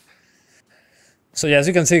 So yeah, as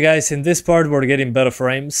you can see guys, in this part we're getting better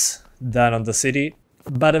frames than on the city,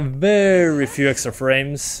 but very few extra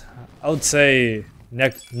frames. I would say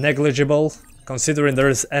negligible, considering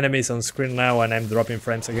there's enemies on screen now and I'm dropping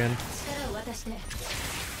frames again.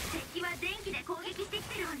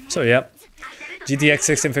 So yeah, GTX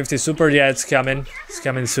 1650 Super, yeah, it's coming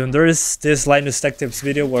soon. There is this Linus Tech Tips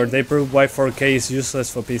video where they prove why 4K is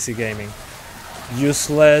useless for PC gaming.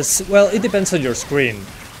 Useless, well, it depends on your screen.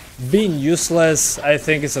 Being useless, I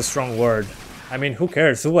think, is a strong word. I mean, who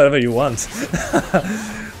cares? Do whatever you want.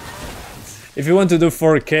 If you want to do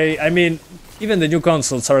 4K, I mean, even the new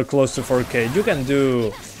consoles are close to 4K. You can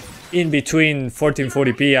do in between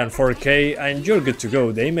 1440p and 4K and you're good to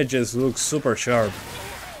go. The images look super sharp.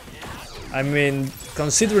 I mean,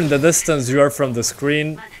 considering the distance you are from the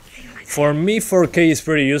screen, for me 4K is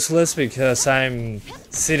pretty useless because I'm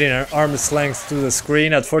sitting at arm's length to the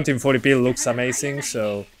screen. At 1440p it looks amazing,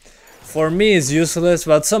 so for me it's useless,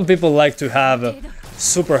 but some people like to have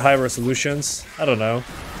super high resolutions. I don't know.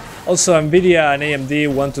 Also, Nvidia and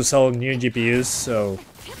AMD want to sell new GPUs, so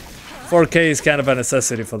 4K is kind of a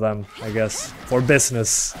necessity for them, I guess, for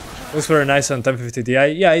business. Looks very nice on 1050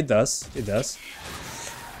 Ti. Yeah, it does.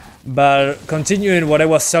 But continuing what I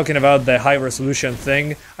was talking about, the high resolution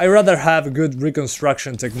thing, I rather have good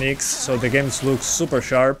reconstruction techniques, so the games look super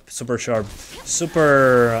sharp, super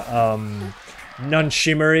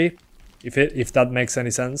non-shimmery, if that makes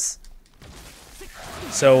any sense.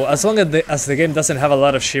 So as long as the game doesn't have a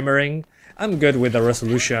lot of shimmering, I'm good with the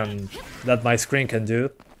resolution that my screen can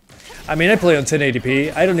do. I mean, I play on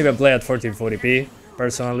 1080p, I don't even play at 1440p,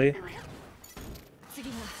 personally.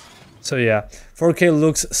 So yeah, 4K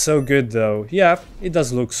looks so good though. Yeah, it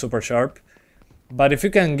does look super sharp. But if you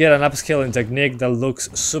can get an upscaling technique that looks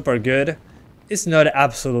super good, it's not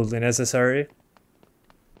absolutely necessary.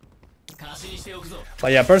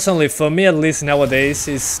 But yeah, personally, for me at least nowadays,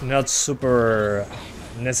 it's not super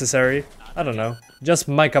necessary. I don't know, just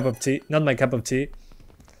my cup of tea, not my cup of tea.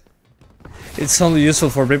 It's only useful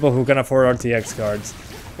for people who can afford RTX cards.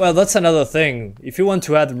 Well, that's another thing. If you want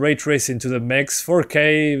to add ray tracing to the mix,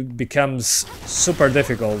 4K becomes super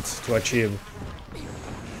difficult to achieve.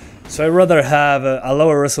 So I'd rather have a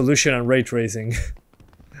lower resolution and ray tracing.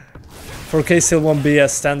 4K still won't be a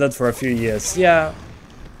standard for a few years. Yeah,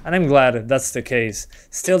 and I'm glad that's the case.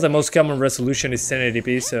 Still, the most common resolution is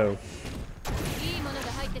 1080p, so...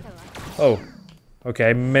 Oh, okay,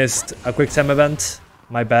 I missed a quick time event.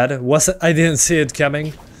 My bad. I didn't see it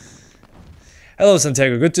coming. Hello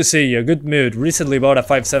Santiago, good to see you, good mood, recently bought a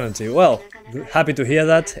 570. Well, happy to hear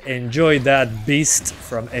that, enjoy that beast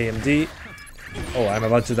from AMD. Oh, I'm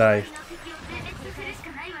about to die.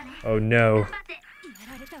 Oh no.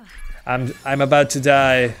 I'm about to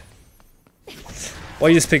die. Why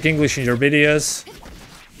you speak English in your videos?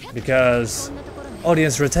 Because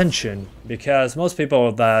audience retention. Because most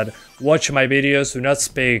people that watch my videos do not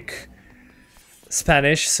speak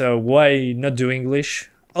Spanish, so why not do English?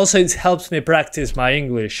 Also, it helps me practice my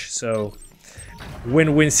English, so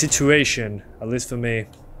win-win situation, at least for me.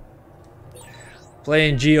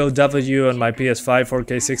 Playing GOW on my PS5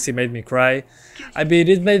 4K 60 made me cry. I mean,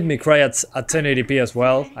 it made me cry at 1080p as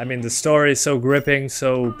well. I mean, the story is so gripping,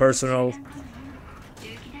 so personal.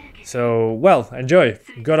 So, well, enjoy.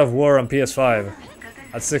 God of War on PS5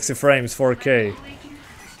 at 60 frames 4K.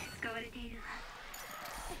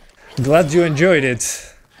 Glad you enjoyed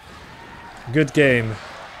it. Good game.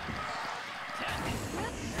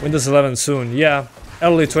 Windows 11 soon, yeah,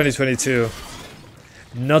 early 2022.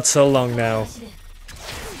 Not so long now.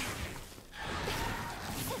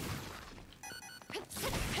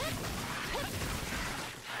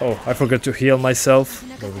 Oh, I forgot to heal myself.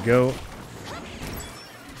 There we go.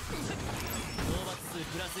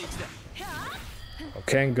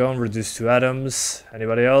 Okay, go and reduce to atoms.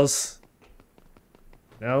 Anybody else?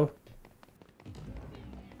 No?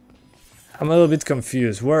 I'm a little bit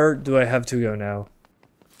confused. Where do I have to go now?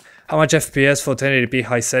 How much FPS for 1080p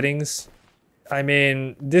high settings? I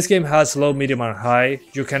mean, this game has low, medium and high.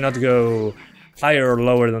 You cannot go higher or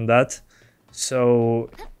lower than that. So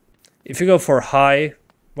if you go for high,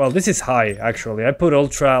 well, this is high actually. I put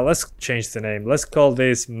ultra. Let's change the name. Let's call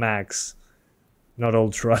this max, not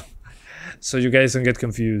ultra. So you guys don't get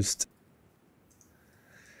confused.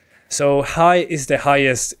 So high is the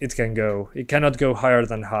highest it can go. It cannot go higher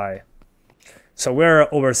than high. So we're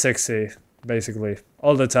over 60 basically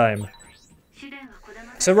all the time.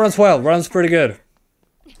 So it runs well, runs pretty good.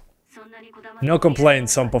 No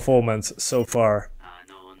complaints on performance so far.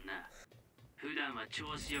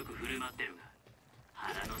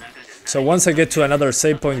 So once I get to another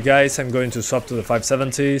save point, guys, I'm going to swap to the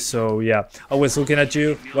 570. So yeah, always looking at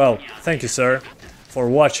you. Well, thank you, sir, for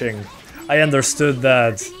watching. I understood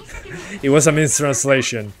that it was a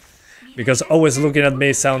mistranslation, because always looking at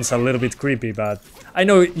me sounds a little bit creepy, but I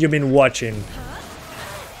know you mean watching.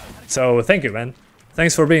 So thank you, man.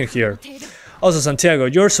 Thanks for being here. Also, Santiago,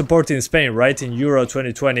 you're supporting Spain, right, in Euro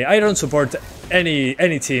 2020? I don't support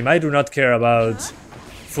any team. I do not care about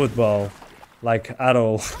football, like, at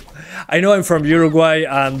all. I know I'm from Uruguay,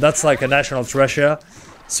 and that's like a national treasure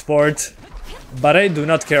sport, but I do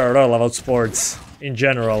not care at all about sports in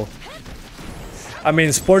general. I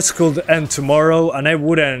mean, sports could end tomorrow, and I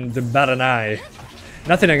wouldn't bat an eye.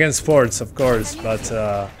 Nothing against sports, of course, but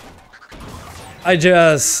it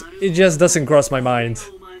just doesn't cross my mind.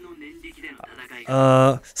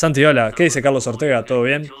 Santi, hola, ¿qué dice Carlos Ortega? ¿Todo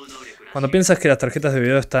bien? Cuando piensas que las tarjetas de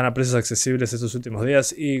video están a precios accesibles estos últimos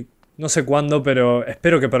días, y no sé cuándo, pero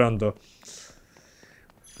espero que pronto.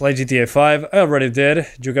 Play GTA 5, I already did.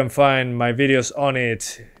 You can find my videos on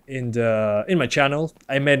it in my channel.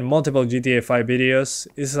 I made multiple GTA 5 videos.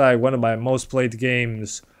 It's like one of my most played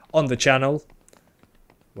games on the channel.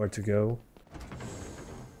 Where to go?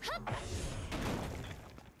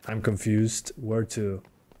 I'm confused. Where to?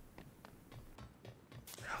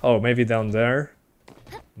 Oh, maybe down there?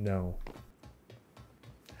 No.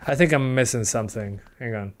 I think I'm missing something.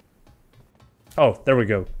 Hang on. Oh, there we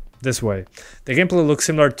go. This way. The gameplay looks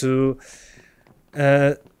similar to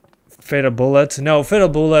Fatal Bullet. No, Fatal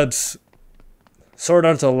Bullet, Sword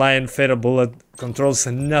Art Online, Fatal Bullet controls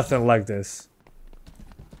nothing like this.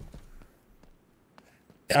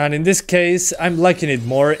 And in this case, I'm liking it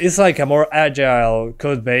more. It's like a more agile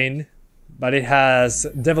Code Vein, but it has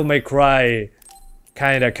Devil May Cry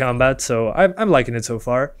kind of combat, so I'm liking it so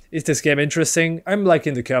far. Is this game interesting? I'm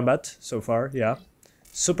liking the combat so far, yeah.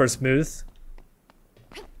 Super smooth.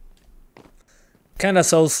 Kinda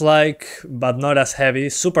Souls-like, but not as heavy.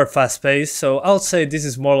 Super fast-paced, so I'll say this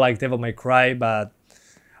is more like Devil May Cry, but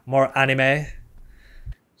more anime.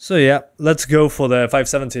 So yeah, let's go for the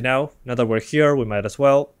 570 now. Now that we're here, we might as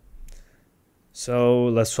well. So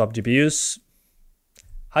let's swap GPUs.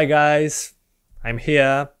 Hi guys, I'm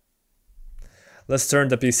here. Let's turn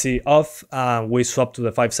the PC off and we swap to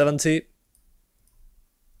the 570.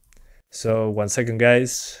 So 1 second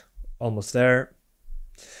guys, almost there.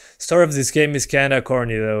 Story of this game is kinda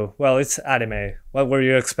corny though. Well, it's anime. What were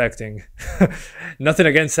you expecting? Nothing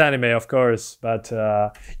against anime, of course, but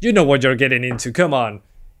you know what you're getting into, come on.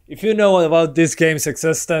 If you know about this game's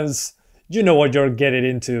existence, you know what you're getting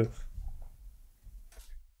into.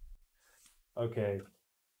 Okay.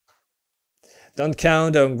 Don't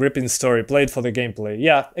count on gripping story, play it for the gameplay.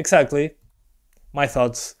 Yeah, exactly. My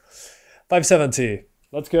thoughts. 570,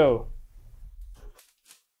 let's go.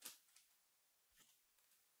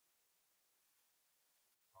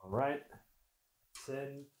 Alright.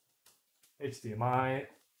 Syn, HDMI,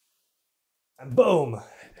 and boom,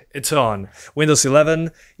 it's on. Windows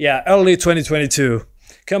 11, yeah, early 2022.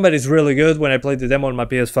 Combat is really good. When I played the demo on my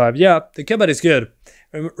PS5, yeah, the combat is good.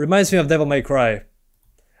 Reminds me of Devil May Cry,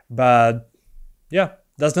 but yeah,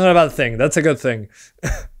 that's not a bad thing. That's a good thing.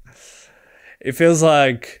 It feels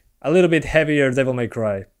like a little bit heavier Devil May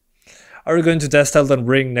Cry. Are you going to test Elden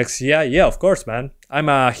Ring next year? Yeah, of course, man. I'm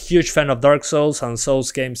a huge fan of Dark Souls and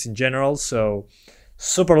Souls games in general, so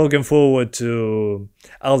super looking forward to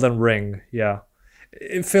Elden Ring, yeah.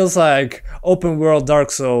 It feels like open world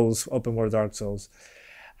Dark Souls.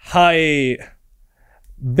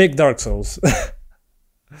 Big Dark Souls.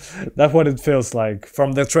 That's what it feels like,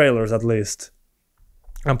 from the trailers at least.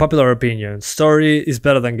 Unpopular opinion. Story is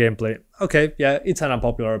better than gameplay. Okay, yeah, it's an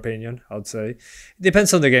unpopular opinion, I would say. It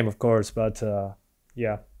depends on the game, of course, but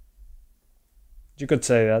yeah. You could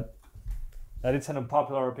say that. That it's an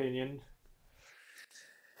unpopular opinion.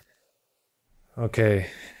 Okay,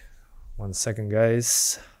 1 second,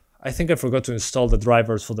 guys. I think I forgot to install the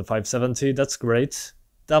drivers for the 570. That's great.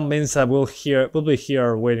 That means I we'll be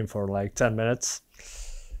here waiting for like 10 minutes.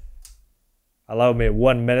 Allow me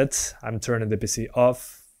 1 minute. I'm turning the PC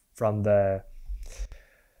off from the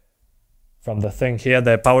thing here,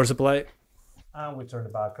 the power supply, and we turn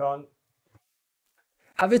it back on.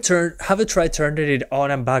 Have you tried turning it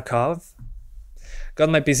on and back off? Got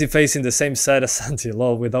my PC facing the same side as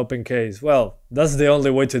anti-lol with open case. Well, that's the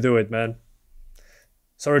only way to do it, man.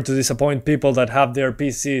 Sorry to disappoint people that have their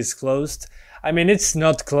PCs closed. I mean, it's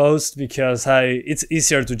not closed because it's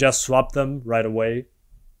easier to just swap them right away.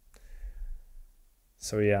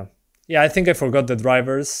 So yeah. Yeah, I think I forgot the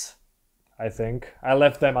drivers. I think. I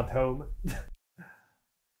left them at home.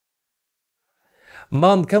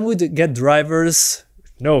 Mom, can we get drivers?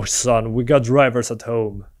 No, son, we got drivers at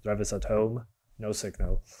home. Drivers at home? No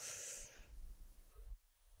signal.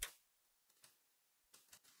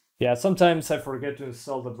 Yeah, sometimes I forget to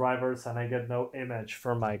install the drivers and I get no image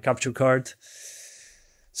from my capture card.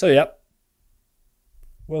 So yeah.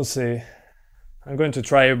 We'll see. I'm going to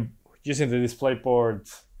try using the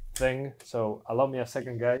DisplayPort thing, so allow me a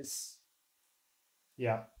second, guys.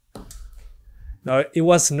 Yeah. No, it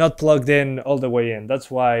was not plugged in all the way in. That's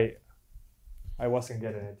why I wasn't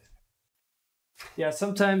getting it. Yeah,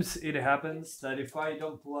 sometimes it happens that if I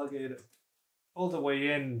don't plug it all the way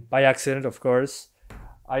in, by accident, of course,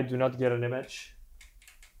 I do not get an image.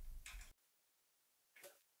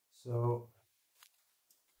 So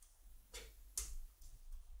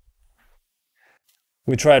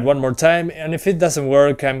we try it one more time, and if it doesn't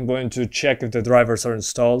work, I'm going to check if the drivers are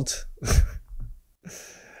installed.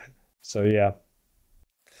 So yeah.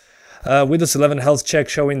 Windows 11 health check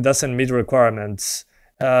showing doesn't meet requirements.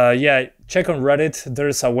 Yeah, check on Reddit.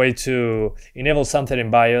 There's a way to enable something in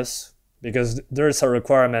BIOS, because there's a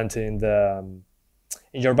requirement in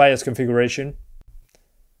your BIOS configuration.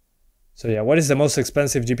 So yeah, what is the most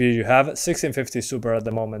expensive GPU you have? 1650 Super at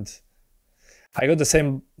the moment. I got the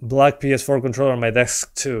same black PS4 controller on my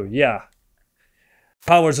desk too. Yeah.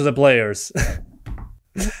 Power to the players.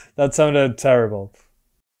 That sounded terrible.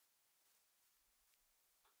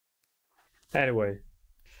 Anyway.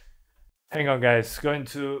 Hang on, guys. Going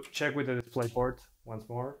to check with the DisplayPort once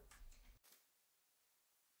more.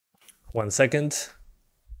 1 second.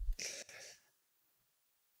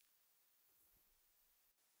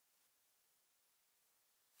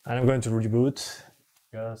 And I'm going to reboot,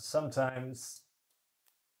 because sometimes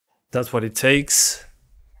that's what it takes.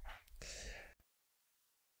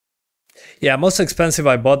 Yeah, most expensive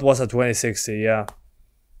I bought was a 2060, yeah.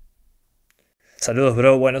 Saludos,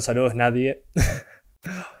 bro. Bueno, saludos, nadie.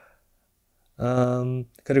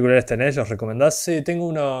 ¿Qué auriculares tenés? ¿Los recomendás? Sí, tengo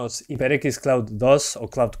unos HyperX Cloud 2 o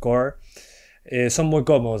Cloud Core. Son muy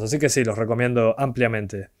cómodos, así que sí, los recomiendo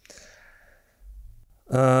ampliamente.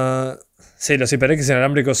 Sí, los HyperX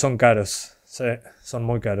inalámbricos son caros. Sí, son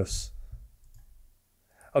muy caros.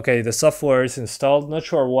 Okay, the software is installed. Not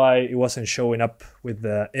sure why it wasn't showing up with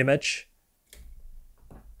the image.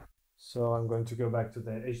 So I'm going to go back to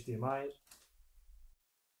the HDMI.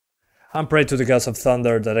 And pray to the gods of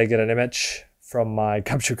thunder that I get an image from my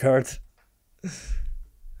capture card.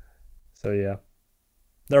 So yeah,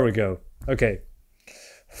 there we go. Okay,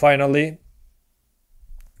 finally,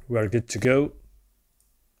 we are good to go.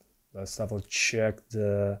 Let's double check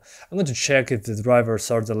I'm going to check if the drivers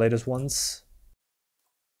are the latest ones.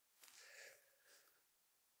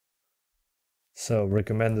 So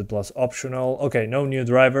recommended plus optional. Okay, no new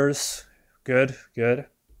drivers. Good, good.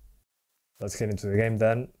 Let's get into the game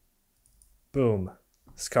then. Boom.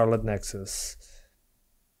 Scarlet Nexus.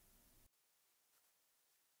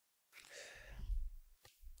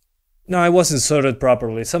 No, I wasn't sorted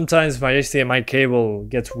properly. Sometimes my HDMI cable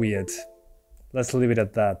gets weird. Let's leave it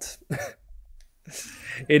at that.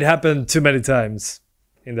 It happened too many times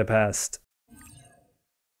in the past.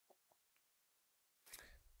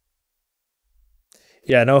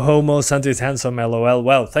 Yeah, no homo, Santi is handsome, lol.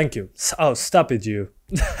 Well, thank you. Oh, stop it, you.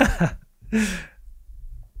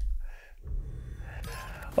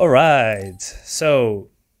 Alright, so...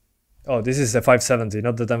 Oh, this is the 570,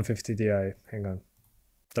 not the 1050 Ti. Hang on.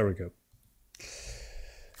 There we go.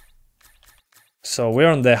 So we're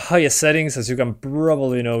on the highest settings, as you can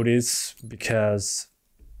probably notice, because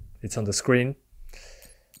it's on the screen.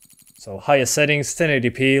 So highest settings,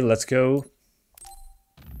 1080p, let's go.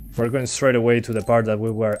 We're going straight away to the part that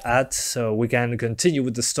we were at, so we can continue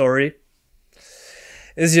with the story.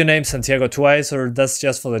 Is your name Santiago twice, or that's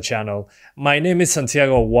just for the channel? My name is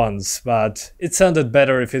Santiago once, but it sounded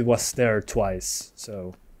better if it was there twice,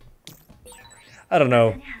 so... I don't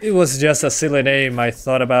know, it was just a silly name I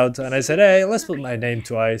thought about, and I said, hey, let's put my name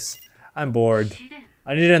twice. I'm bored.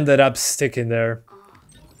 And it ended up sticking there.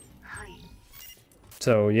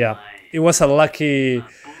 So yeah, it was a lucky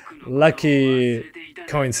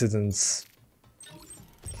coincidence.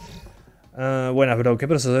 Buenas, bro. ¿Qué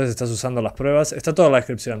procesadores estás usando las pruebas? Está toda la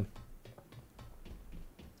descripción.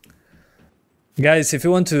 Guys, if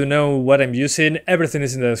you want to know what I'm using, everything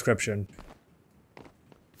is in the description.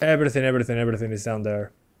 Everything is down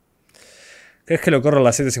there. ¿Crees que lo corro a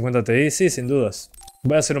las 750 Ti? Sí, sin dudas.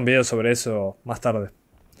 Voy a hacer un video sobre eso más tarde.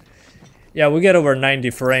 Yeah, we get over 90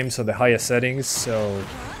 frames on the highest settings, so...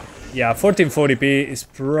 Yeah, 1440p is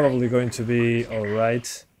probably going to be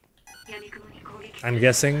alright. I'm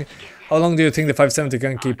guessing. How long do you think the 570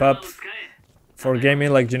 can keep up? For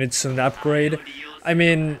gaming, like you need to upgrade? I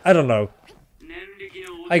mean, I don't know.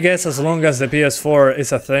 I guess as long as the PS4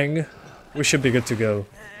 is a thing, we should be good to go.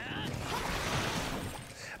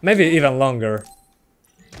 Maybe even longer.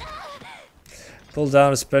 Pull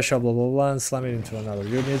down special blah blah blah and slam it into another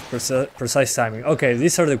unit. Precise timing. Okay,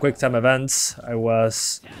 these are the quick time events I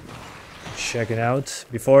was checking out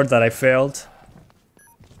before that I failed.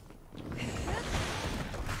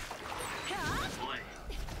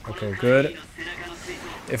 Okay, good.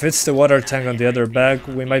 If it's the water tank on the other bag,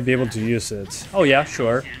 we might be able to use it. Oh yeah,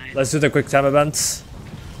 sure. Let's do the quick time events.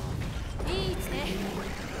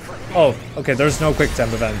 Oh, okay, there's no quick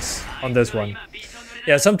time events on this one.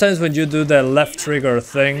 Yeah, sometimes when you do the left trigger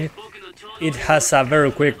thing, it has a very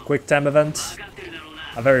quick time event.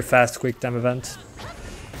 A very fast quick time event.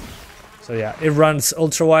 So yeah, it runs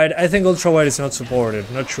ultra wide. I think ultra wide is not supported,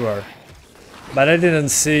 not sure. But I didn't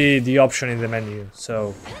see the option in the menu,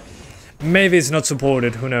 so... Maybe it's not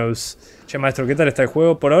supported, who knows. Che maestro, ¿qué tal está el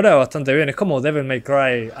juego? Por ahora bastante bien, es como Devil May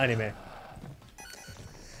Cry anime.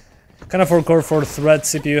 Can a 4-core 4-thread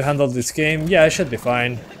CPU handle this game? Yeah, it should be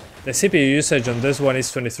fine. The CPU usage on this one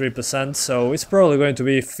is 23%, so it's probably going to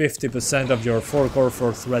be 50% of your 4-core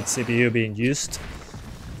 4-thread CPU being used.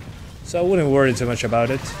 So I wouldn't worry too much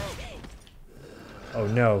about it. Oh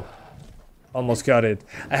no. Almost got it.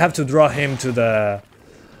 I have to draw him to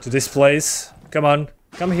this place. Come on.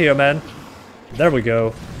 Come here, man. There we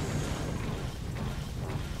go.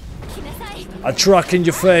 A truck in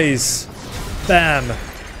your face. Bam.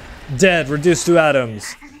 Dead, reduced to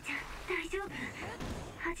atoms.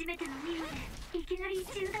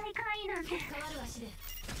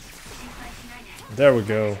 There we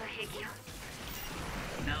go.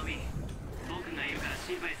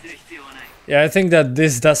 Yeah, I think that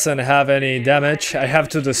this doesn't have any damage. I have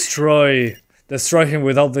to destroy him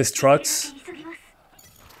with all these trucks.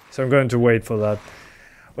 So I'm going to wait for that.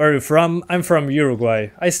 Where are you from? I'm from Uruguay.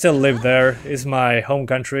 I still live there. It's my home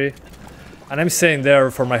country. And I'm staying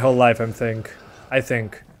there for my whole life, I think.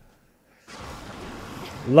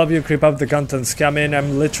 Love you, creep up, the content's coming.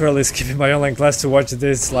 I'm literally skipping my online class to watch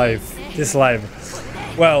this live.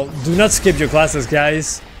 Well, do not skip your classes,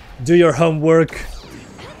 guys. Do your homework.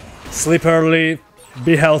 Sleep early.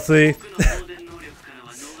 Be healthy.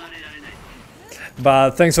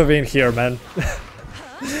 But thanks for being here, man.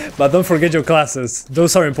 But don't forget your classes.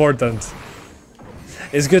 Those are important.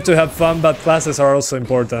 It's good to have fun, but classes are also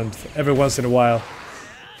important. Every once in a while.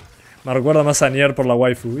 Me recuerda más a Nier por la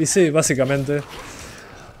waifu. Y sí, básicamente.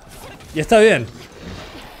 Y está bien.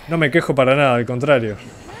 No me quejo para nada, al contrario.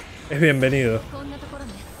 Es bienvenido.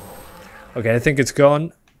 Okay, I think it's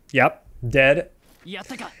gone. Yep, dead.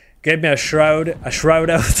 Gave me a shroud. A shroud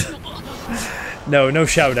out. No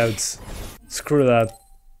shoutouts. Screw that.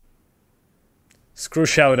 Screw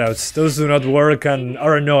shoutouts. Those do not work and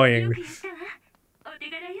are annoying.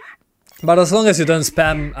 But as long as you don't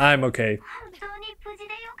spam, I'm okay.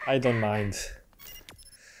 I don't mind.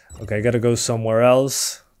 Okay, I gotta go somewhere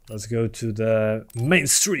else. Let's go to the main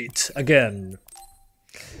street again.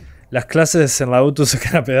 Las clases en la auto se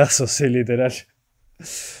caen a pedazos, sí, literal.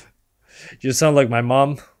 You sound like my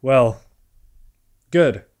mom. Well,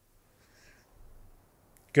 good.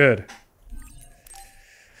 Good.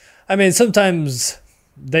 I mean, sometimes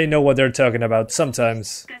they know what they're talking about,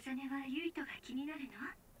 sometimes.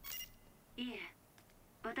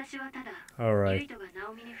 Alright.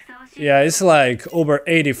 Yeah, it's like over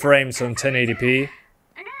 80 frames on 1080p.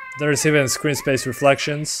 There's even screen space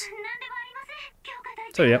reflections.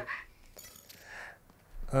 So yeah.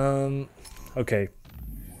 Okay.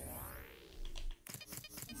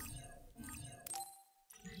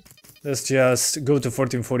 Let's just go to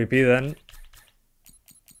 1440p then.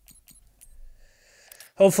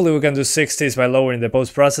 Hopefully we can do 60s by lowering the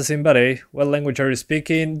post-processing, but hey, what language are you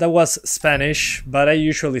speaking? That was Spanish, but I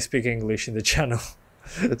usually speak English in the channel,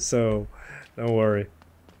 so don't worry.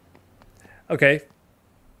 Okay.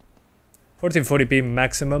 1440p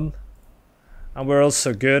maximum. And we're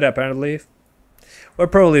also good, apparently. We're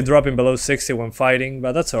probably dropping below 60 when fighting,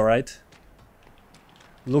 but that's alright.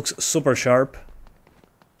 Looks super sharp.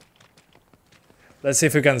 Let's see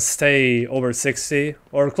if we can stay over 60,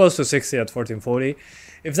 or close to 60 at 1440.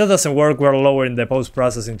 If that doesn't work, we're lowering the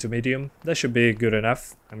post-processing to medium. That should be good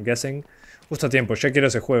enough, I'm guessing. Justo a tiempo, ya quiero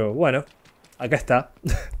ese juego. Bueno, acá está.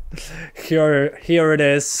 Here it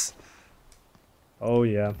is. Oh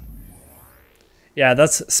yeah. Yeah,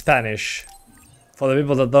 that's Spanish. For the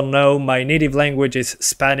people that don't know, my native language is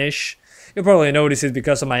Spanish. You probably notice it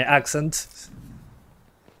because of my accent.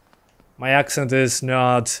 My accent is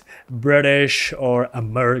not British or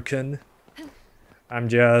American. I'm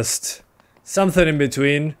just something in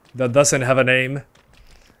between that doesn't have a name.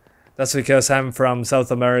 That's because I'm from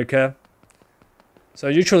South America. So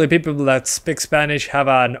usually people that speak Spanish have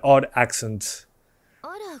an odd accent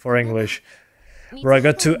for English. Bro, I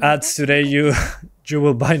got 2 ads today, you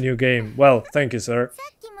will buy new game. Well, thank you, sir.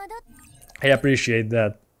 I appreciate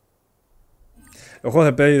that. Los juegos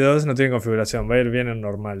de Play 2 no tienen configuración, va a ir bien en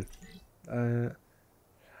normal.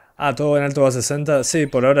 Todo en alto va a 60. Sí,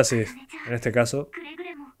 por ahora sí, en este caso.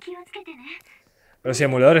 Pero si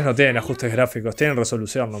emuladores no tienen ajustes gráficos, tienen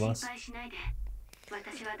resolución nomás.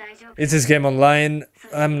 Is this game online?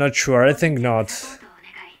 I'm not sure, I think not.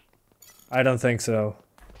 I don't think so.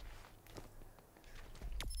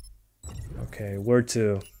 Okay, where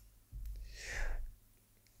to?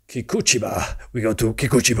 Kikuchiba. We go to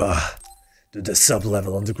Kikuchiba. To the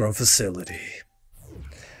sub-level underground facility.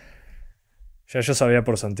 Ya yo sabía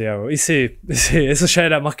por Santiago. Y sí, eso ya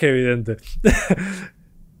era más que evidente.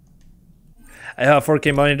 I have a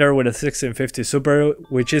 4K monitor with a 1650 Super,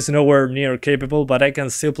 which is nowhere near capable, but I can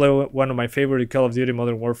still play one of my favorite Call of Duty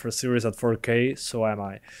Modern Warfare series at 4K, so am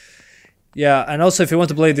I. Yeah, and also if you want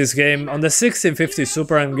to play this game, on the 1650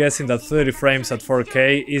 Super I'm guessing that 30 frames at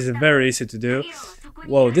 4K is very easy to do.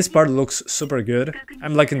 Whoa, this part looks super good.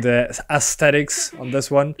 I'm liking the aesthetics on this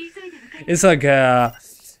one. It's like a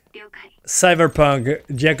Cyberpunk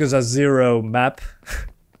Yakuza 0 map.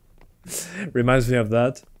 Reminds me of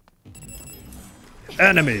that.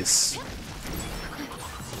 Enemies!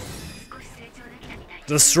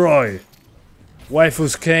 Destroy!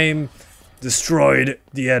 Waifus came, destroyed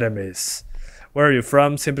the enemies. Where are you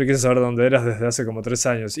from? Siempre quise saber dónde eras desde hace como 3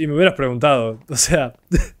 años. Y me hubieras preguntado, o sea,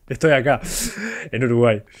 estoy acá, en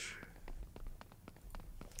Uruguay.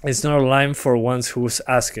 It's not online for ones who's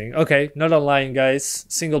asking. Okay, not online, guys.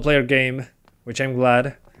 Single player game, which I'm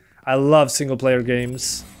glad. I love single player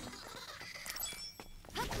games.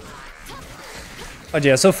 But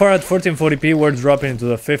yeah, so far at 1440p we're dropping into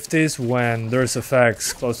the 50s when there's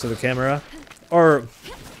effects close to the camera. Or,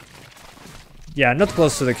 yeah, not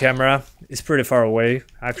close to the camera. It's pretty far away,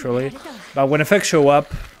 actually. But when effects show up,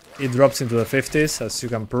 it drops into the 50s, as you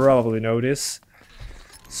can probably notice.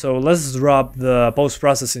 So let's drop the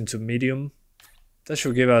post-processing to medium. That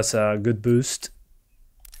should give us a good boost.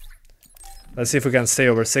 Let's see if we can stay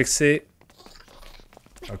over 60.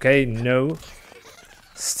 Okay, no.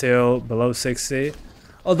 Still below 60.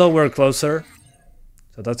 Although we're closer.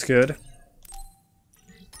 So that's good.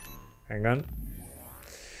 Hang on.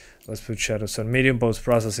 Let's put shadows on medium,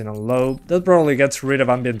 post-processing on low. That probably gets rid of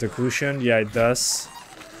ambient occlusion. Yeah, it does.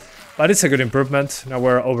 But it's a good improvement. Now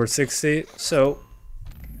we're over 60. So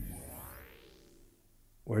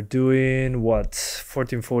we're doing what?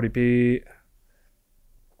 1440p.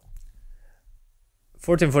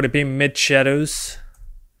 1440p mid shadows.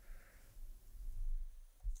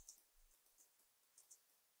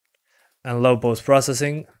 And low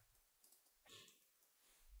post-processing.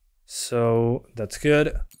 So that's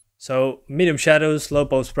good. So medium shadows, low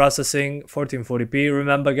post processing, 1440p.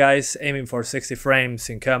 Remember guys, aiming for 60 frames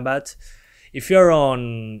in combat. If you're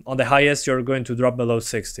on the highest, you're going to drop below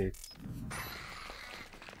 60.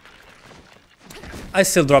 I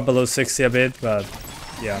still drop below 60 a bit, but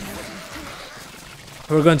yeah.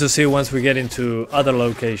 We're going to see once we get into other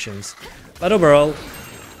locations. But overall,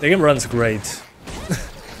 the game runs great.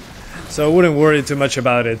 So I wouldn't worry too much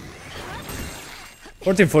about it.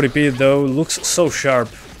 1440p though looks so sharp.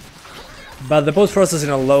 But the post-processing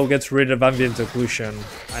on low gets rid of ambient occlusion,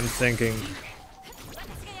 I'm thinking.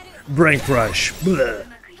 Brain crush. Bleh.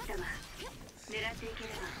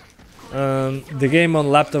 The game on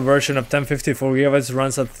laptop version of 1054 GB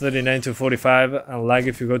runs at 39 to 45 and lag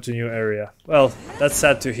if you go to new area. Well, that's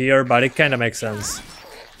sad to hear, but it kinda makes sense.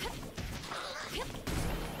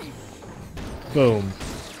 Boom.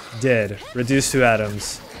 Dead. Reduced to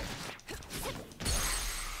atoms.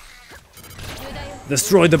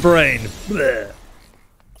 Destroy the brain! Bleh.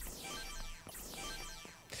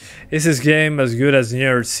 Is this game as good as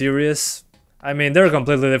Nier series? I mean, they're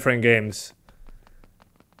completely different games.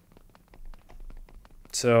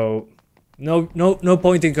 So, no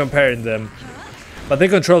point in comparing them. But they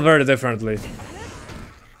control very differently.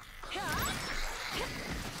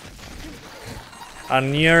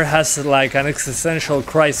 And Nier has like an existential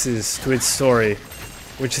crisis to its story,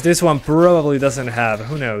 which this one probably doesn't have,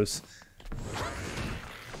 who knows.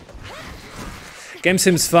 Game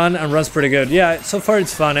seems fun and runs pretty good. Yeah, so far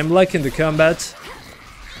it's fun. I'm liking the combat.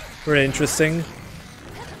 Pretty interesting.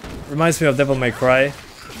 Reminds me of Devil May Cry.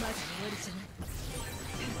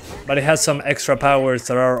 But it has some extra powers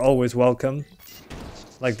that are always welcome.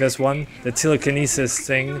 Like this one, the telekinesis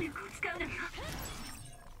thing.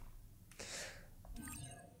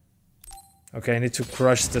 Okay, I need to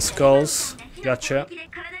crush the skulls. Gotcha.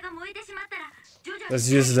 Let's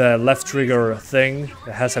use the left trigger thing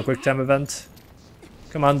that has a quick time event.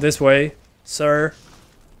 Come on, this way, sir.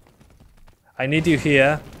 I need you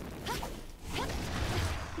here.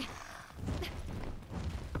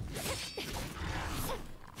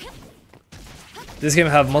 This game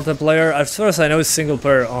have multiplayer. As far as I know, it's single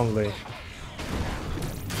player only.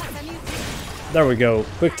 There we go.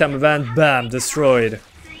 Quick time event. Bam. Destroyed.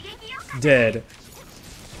 Dead.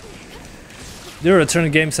 Do you return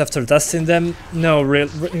games after testing them? No,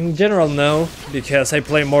 in general no, because I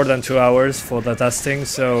play more than 2 hours for the testing,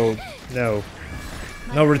 so no.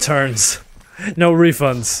 No returns. No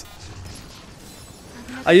refunds.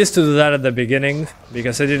 I used to do that at the beginning,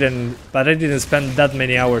 because I didn't spend that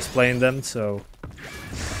many hours playing them, so...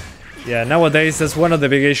 Yeah, nowadays that's one of the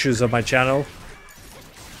big issues of my channel.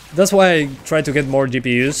 That's why I try to get more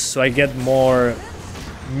GPUs, so I get more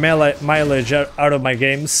mileage out of my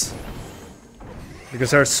games.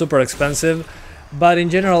 Because they're super expensive, but in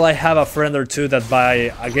general I have a friend or two that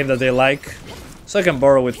buy a game that they like, so I can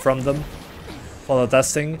borrow it from them for the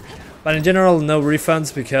testing. But in general, no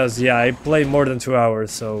refunds because yeah, I play more than 2 hours,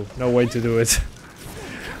 so no way to do it.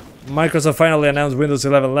 Microsoft finally announced Windows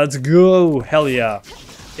 11, let's go! Hell yeah!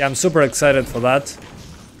 Yeah, I'm super excited for that.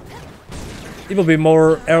 It will be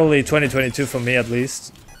more early 2022 for me at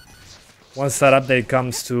least. Once that update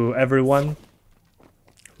comes to everyone.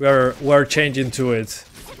 We're changing to it.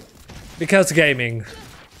 Because gaming.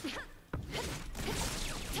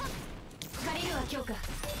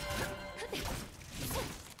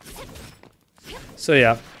 So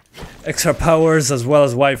yeah. Extra powers as well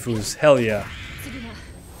as waifus. Hell yeah.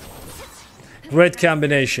 Great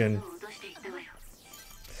combination.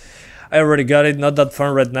 I already got it, not that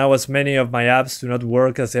fun right now as many of my apps do not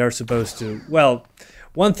work as they are supposed to. Well,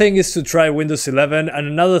 one thing is to try Windows 11 and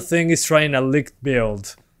another thing is trying a leaked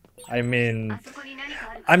build. I mean,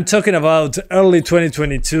 I'm talking about early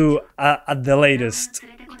 2022 at the latest.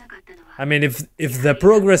 I mean, if the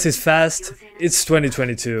progress is fast, it's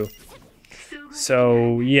 2022.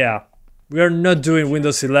 So yeah, we are not doing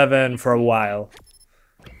Windows 11 for a while.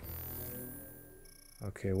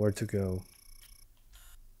 Okay, where to go?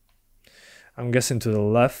 I'm guessing to the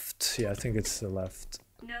left. Yeah, I think it's the left.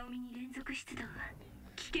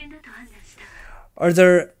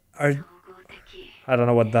 I don't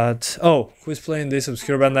know what that... Oh, who's playing this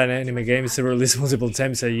obscure Bandai anime game? It's released multiple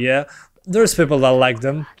times a year. There's people that like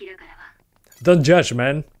them. Don't judge,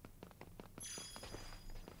 man.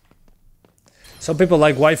 Some people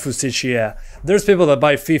like waifus each year. There's people that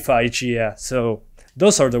buy FIFA each year, so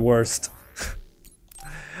those are the worst.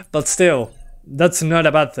 But still, that's not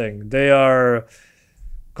a bad thing. They are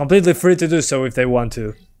completely free to do so if they want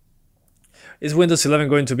to. Is Windows 11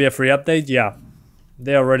 going to be a free update? Yeah,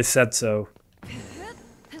 they already said so.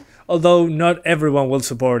 Although not everyone will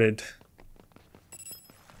support it.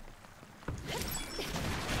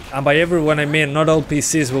 And by everyone I mean not all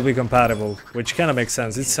PCs will be compatible, which kind of makes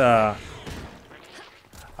sense. It's a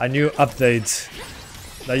new update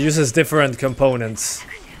that uses different components.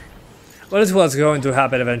 But it's what's going to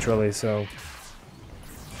happen eventually, so...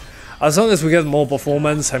 As long as we get more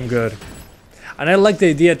performance, I'm good. And I like the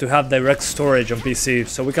idea to have direct storage on PC,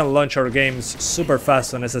 so we can launch our games super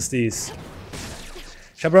fast on SSDs.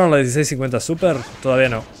 ¿Ya probaron la 1650 Super? Todavía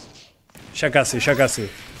no. Ya casi, ya casi.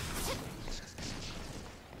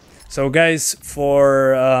 So guys,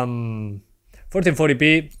 for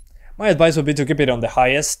 1440p, my advice would be to keep it on the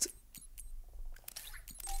highest.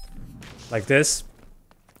 Like this.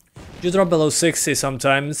 You drop below 60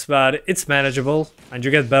 sometimes, but it's manageable and you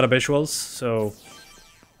get better visuals, so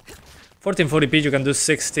 1440p you can do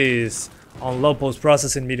 60s on low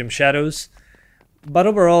post-processing, medium shadows, but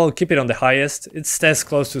overall keep it on the highest. It stays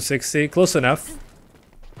close to 60, close enough,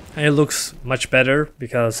 and it looks much better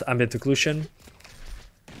because ambient occlusion.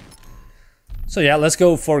 So yeah, let's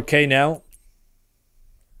go 4K now.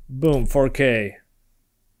 Boom, 4K.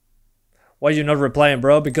 Why you not replying,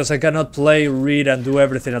 bro? Because I cannot play, read, and do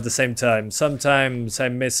everything at the same time. Sometimes I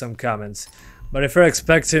miss some comments. But if you're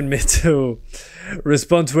expecting me to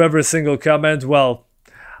respond to every single comment, well,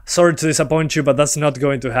 sorry to disappoint you, but that's not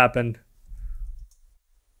going to happen.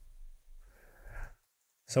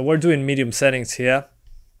 So we're doing medium settings here.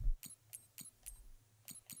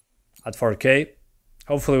 At 4K.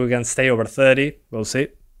 Hopefully we can stay over 30. We'll see.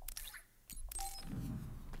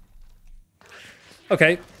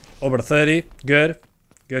 Okay. Over 30, good.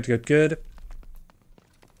 Good, good, good.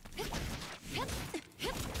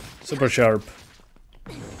 Super sharp.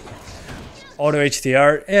 Auto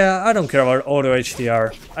HDR, yeah, I don't care about auto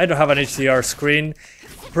HDR. I don't have an HDR screen.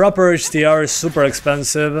 Proper HDR is super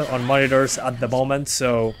expensive on monitors at the moment,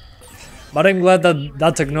 so... But I'm glad that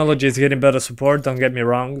that technology is getting better support, don't get me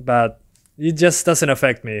wrong, but it just doesn't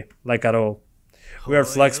affect me, like at all. Weird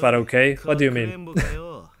flex, but okay. What do you mean?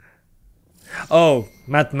 Oh,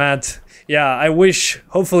 Matt. Yeah, I wish,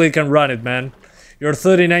 hopefully you can run it, man. Your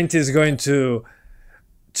 3090 is going to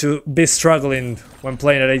be struggling when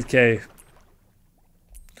playing at 8K.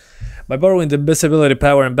 By borrowing the invisibility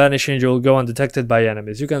power and banishing, you will go undetected by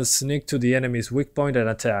enemies. You can sneak to the enemy's weak point and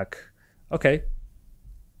attack. Okay.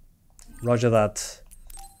 Roger that.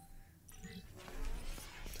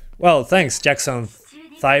 Well, thanks, Jackson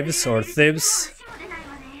Thibes or Thibs.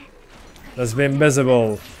 Let's be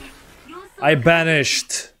invisible. I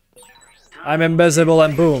banished. I'm invisible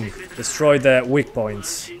and boom, destroy the weak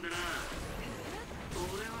points.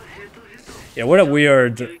 Yeah, what a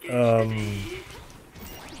weird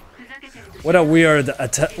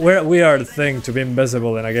thing to be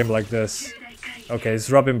invisible in a game like this. Okay, it's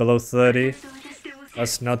dropping below 30.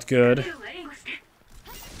 That's not good.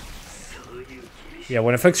 Yeah,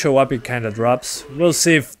 when effects show up, it kind of drops. We'll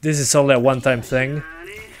see if this is only a one-time thing.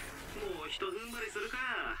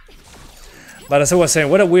 But as I was saying,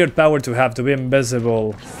 what a weird power to have to be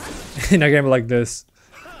invisible in a game like this.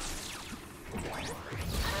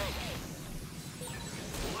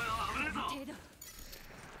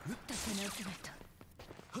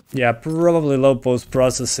 Yeah, probably low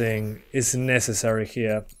post-processing is necessary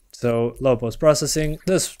here. So, low post-processing,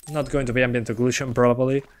 there's not going to be ambient occlusion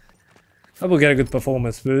probably. I will get a good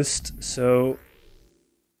performance boost, so...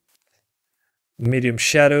 Medium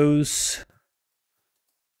shadows...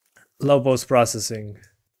 Low post-processing.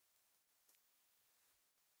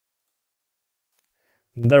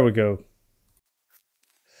 There we go.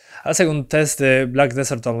 Hace un test de Black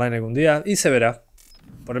Desert Online algún día y se verá.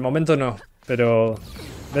 Por el momento no, pero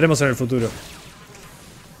veremos en el futuro.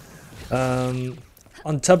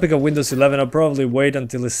 On topic of Windows 11, I'll probably wait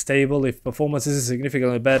until it's stable. If performance is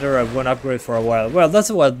significantly better, I won't upgrade for a while. Well, that's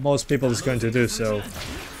what most people is going to do, so...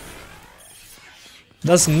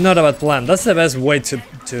 That's not a bad plan. That's the best way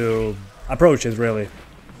to approach it, really.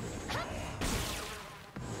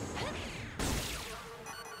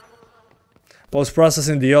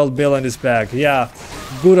 Post-processing, the old villain is back. Yeah,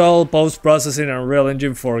 good old post-processing on Unreal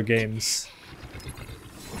Engine 4 games.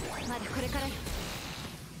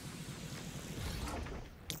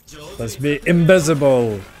 Let's be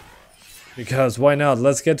invisible. Because why not?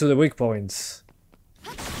 Let's get to the weak points.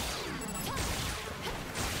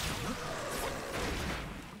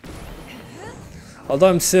 Although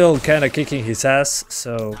I'm still kinda kicking his ass,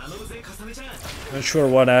 so... Not sure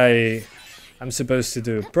what I'm supposed to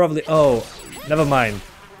do. Probably... Oh, never mind.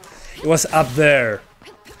 It was up there.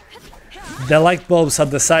 The light bulbs at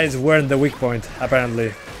the sides weren't the weak point,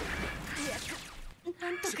 apparently.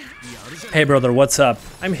 Hey brother, what's up?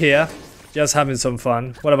 I'm here. Just having some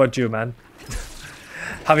fun. What about you, man?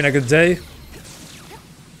 Having a good day?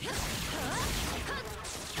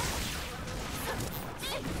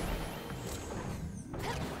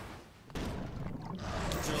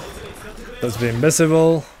 Let's be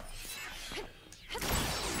invisible.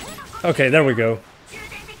 Okay, there we go.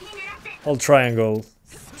 Hold triangle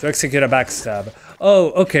to execute a backstab.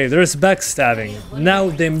 Oh, okay, there's backstabbing. Now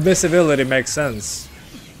the invisibility makes sense.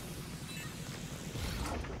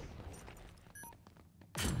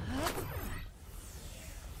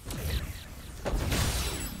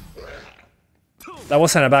 That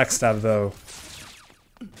wasn't a backstab though.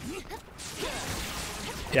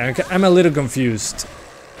 Yeah, I'm a little confused.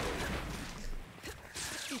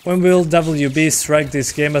 When will WB strike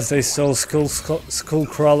this game as they stole school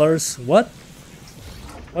crawlers? What?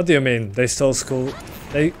 What do you mean? They stole school?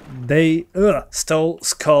 They stole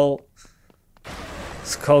skull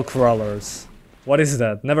crawlers. What is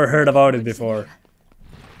that? Never heard about it before.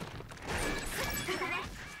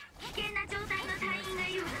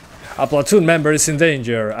 A platoon member is in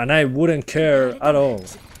danger, and I wouldn't care at all.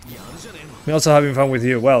 Me also having fun with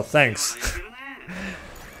you. Well, thanks.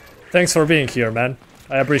 Thanks for being here, man.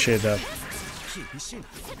 I appreciate that.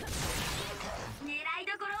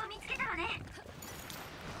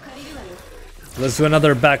 Let's do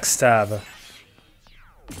another backstab.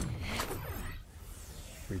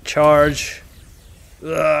 Recharge.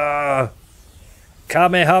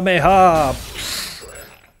 Kamehameha!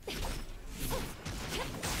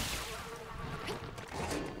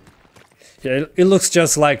 Yeah, it looks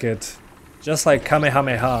just like it. Just like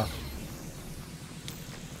Kamehameha.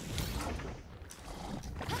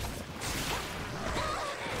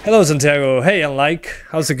 Hello Santiago, hey Unlike,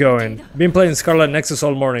 how's it going? Been playing Scarlet Nexus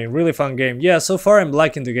all morning, really fun game. Yeah, so far I'm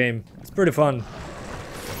liking the game, it's pretty fun.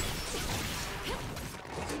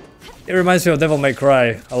 It reminds me of Devil May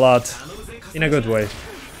Cry a lot, in a good way.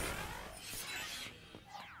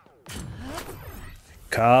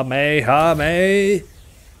 Kamehameha!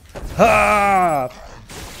 Ha!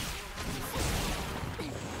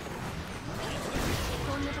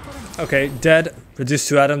 Okay, dead. Reduced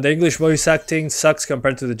to Adam. The English voice acting sucks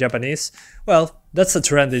compared to the Japanese. Well, that's a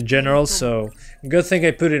trend in general, so good thing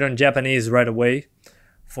I put it on Japanese right away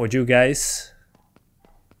for you guys.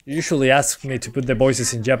 You usually ask me to put the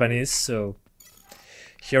voices in Japanese, so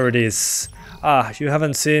here it is. Ah, you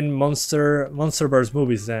haven't seen Monsterverse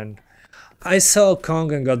movies then. I saw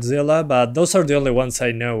Kong and Godzilla, but those are the only ones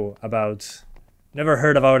I know about. Never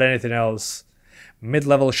heard about anything else.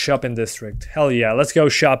 Mid-level shopping district. Hell yeah, let's go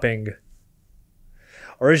shopping.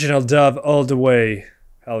 Original dub all the way.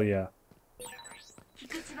 Hell yeah.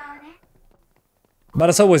 But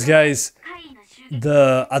as always guys, at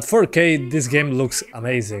 4K this game looks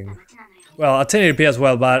amazing. Well, at 1080p as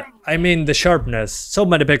well, but I mean the sharpness. So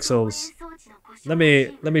many pixels. Let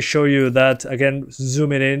me show you that again,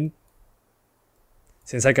 zooming in.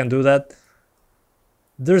 Since I can do that.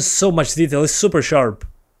 There's so much detail, it's super sharp.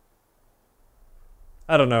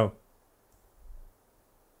 I don't know.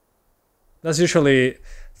 That's usually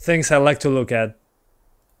things I like to look at.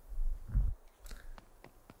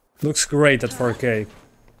 Looks great at 4K.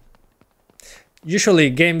 Usually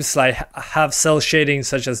games like have cell shading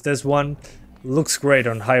such as this one looks great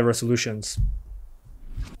on high resolutions.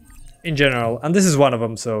 In general, and this is one of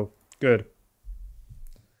them, so good.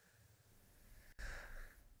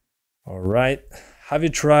 Alright, have you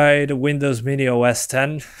tried Windows Mini OS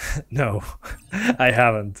 10? No, I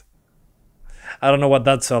haven't. I don't know what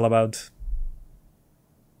that's all about.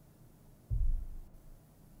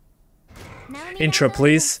 Intro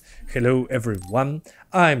please. Hello everyone,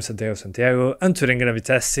 I'm Santiago and today I'm gonna be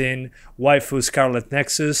testing Waifu Scarlet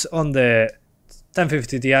Nexus on the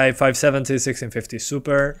 1050 Ti, 570, 1650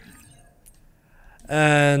 Super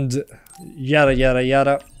and yada yada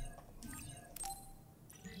yada.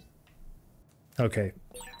 Okay.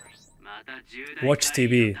 Watch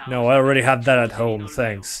TV. No, I already have that at home,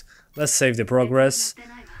 thanks. Let's save the progress.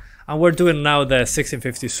 And we're doing now the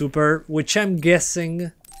 1650 Super, which I'm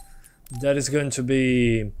guessing that is going to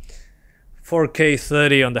be 4K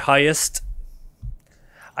 30 on the highest.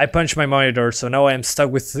 I punched my monitor, so now I am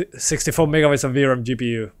stuck with 64 megabytes of VRAM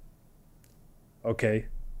GPU. Okay.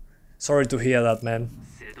 Sorry to hear that, man.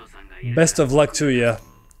 Best of luck to ya.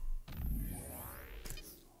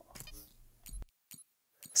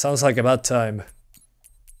 Sounds like a bad time.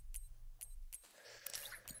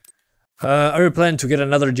 Are you planning to get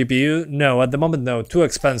another GPU? No, at the moment no, too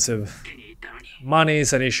expensive. Money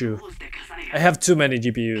is an issue. I have too many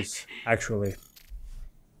GPUs, actually.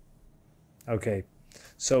 Okay,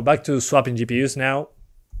 so back to swapping GPUs now.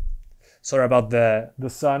 Sorry about the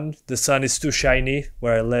sun. The sun is too shiny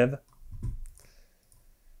where I live.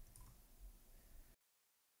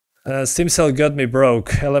 Steam sale got me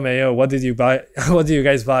broke. LMAO, what did you buy? What did you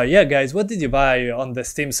guys buy? Yeah, guys, what did you buy on the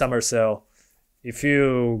Steam summer sale? If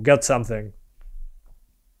you got something.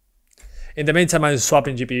 In the meantime, I'm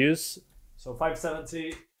swapping GPUs. So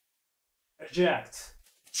 570, eject.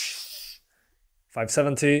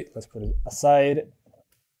 570, let's put it aside.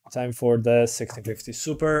 Time for the 1650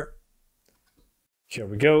 Super. Here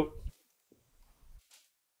we go.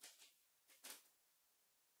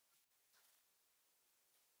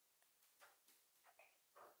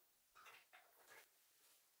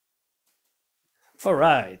 All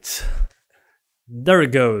right, there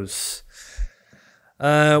it goes.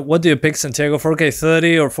 What do you pick, Santiago?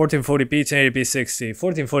 4K30 or 1440p 1080p 60?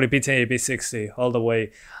 1440p 1080p 60 all the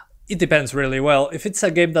way. It depends really. Well, if it's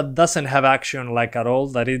a game that doesn't have action like at all,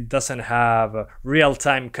 that it doesn't have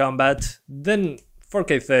real-time combat, then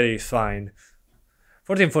 4K30 is fine.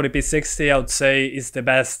 1440p 60 I would say is the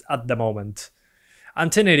best at the moment.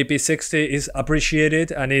 And 1080p 60 is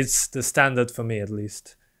appreciated and it's the standard for me at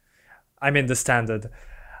least. I mean the standard.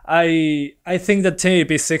 I think that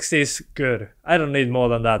 1080p 60 is good. I don't need more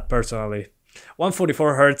than that personally.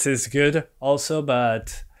 144Hz is good also,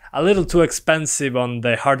 but a little too expensive on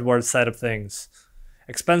the hardware side of things.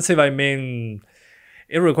 Expensive, I mean,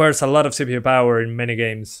 it requires a lot of CPU power in many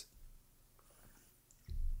games.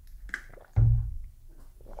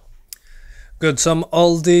 Good, some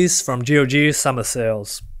oldies from GOG summer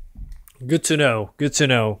sales. Good to know, good to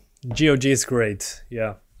know. GOG is great,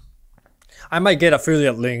 yeah. I might get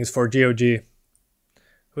affiliate links for GOG.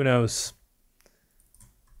 Who knows?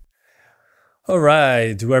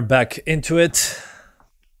 Alright, we're back into it.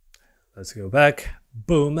 Let's go back.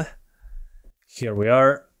 Boom. Here we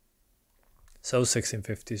are. So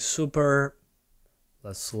 1650 Super.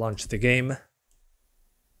 Let's launch the game.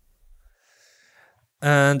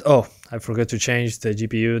 And oh, I forgot to change the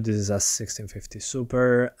GPU. This is a 1650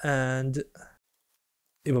 Super and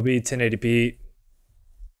it will be 1080p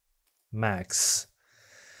max,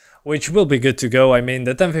 which will be good to go. I mean,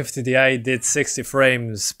 the 1050 Ti did 60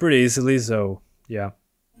 frames pretty easily, so yeah.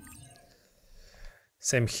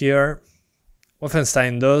 Same here.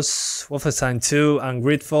 Wolfenstein 2, Wolfenstein 2 and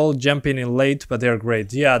Gridfall jumping in late, but they're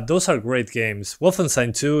great. Yeah, those are great games.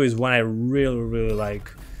 Wolfenstein 2 is one I really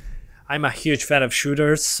like. I'm a huge fan of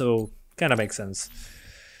shooters, so kind of makes sense.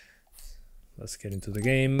 Let's get into the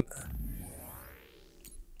game.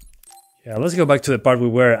 Yeah, let's go back to the part we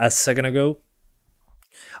were a second ago.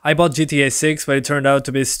 I bought GTA 6, but it turned out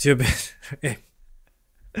to be stupid.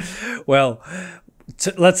 Well,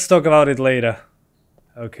 let's talk about it later.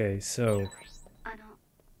 Okay, so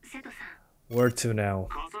where to now?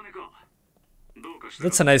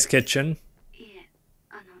 That's a nice kitchen.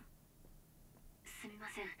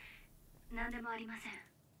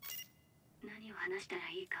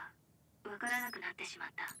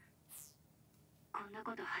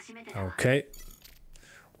 Okay,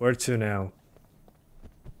 where to now?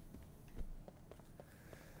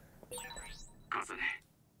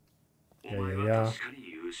 Yeah.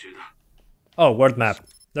 Oh, word map.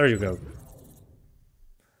 There you go.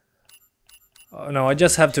 Oh no, I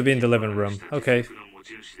just have to be in the living room. Okay.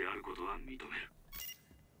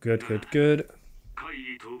 Good, good, good.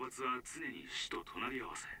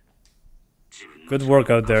 Good work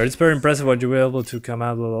out there. It's very impressive what you were able to come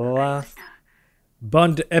out. Blah, blah, blah.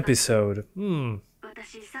 Bond episode.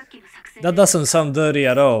 That doesn't sound dirty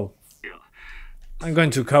at all. I'm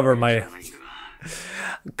going to cover my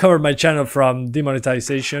channel from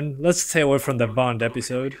demonetization. Let's stay away from the Bond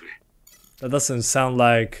episode. That doesn't sound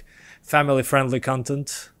like family-friendly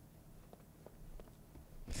content.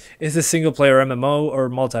 Is this single player MMO or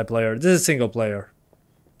multiplayer? This is single player.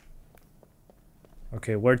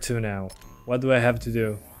 Okay, where to now? What do I have to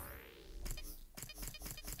do?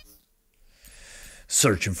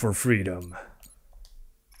 Searching for freedom.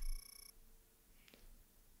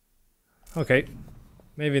 Okay,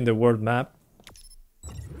 maybe in the world map.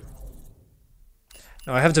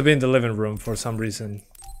 No, I have to be in the living room for some reason.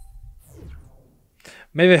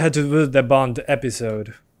 Maybe I had to do the Bond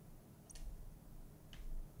episode.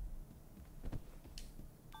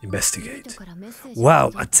 Investigate.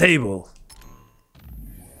 Wow, a table.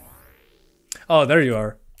 Oh, there you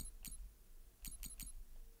are.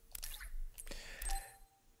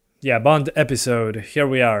 Yeah, Bond episode. Here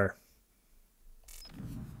we are.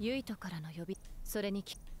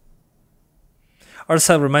 Our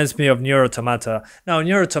style reminds me of Nier Automata. Now,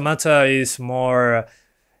 Nier Automata is more...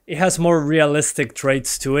 It has more realistic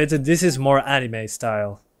traits to it. This is more anime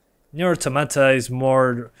style. Nier Automata is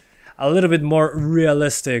more... a little bit more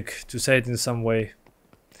realistic, to say it in some way.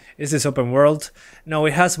 Is this open world? No,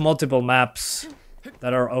 it has multiple maps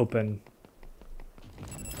that are open.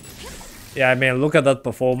 Yeah, I mean, look at that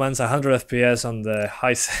performance. 100 FPS on the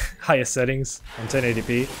highest settings on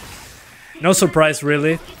 1080p. No surprise,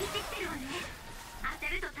 really.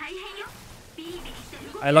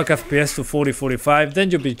 I lock FPS to 40-45,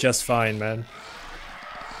 then you'll be just fine, man.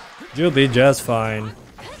 You'll be just fine.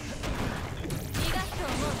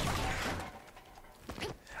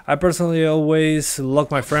 I personally always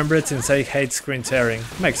lock my frame rate since I hate screen tearing.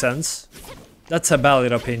 Makes sense. That's a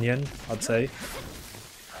valid opinion, I'd say.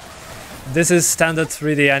 This is standard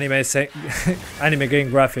 3D anime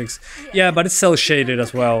game graphics. Yeah, but it's cel shaded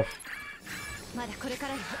as well.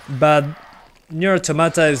 But Nier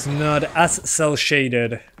Automata is not as cel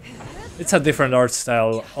shaded. It's a different art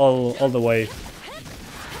style all the way.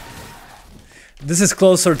 This is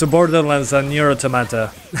closer to Borderlands than Nier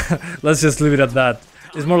Automata. Let's just leave it at that.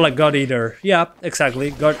 It's more like God Eater. Yeah,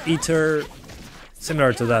 exactly. God Eater,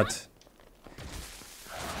 similar to that.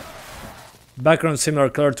 Background similar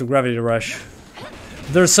color to Gravity Rush.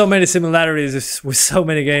 There's so many similarities with so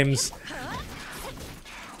many games.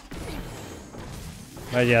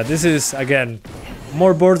 But yeah, this is, again,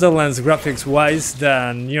 more Borderlands graphics-wise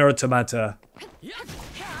than Nier Automata.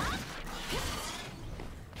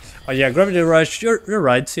 Oh yeah, Gravity Rush, you're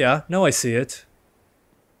right, yeah, now I see it.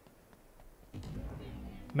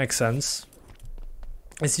 Makes sense.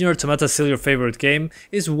 Is Nier Automata still your favorite game?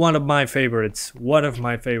 It's one of my favorites. One of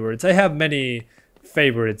my favorites. I have many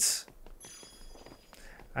favorites.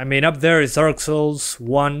 I mean, up there is Dark Souls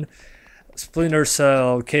 1, Splinter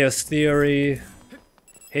Cell, Chaos Theory,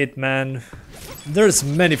 Hitman. There's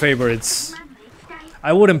many favorites.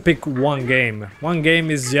 I wouldn't pick one game. One game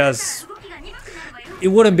is just... It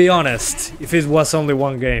wouldn't be honest if it was only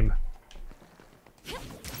one game.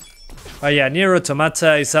 Yeah, Nier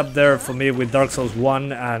Automata is up there for me with Dark Souls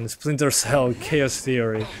 1 and Splinter Cell Chaos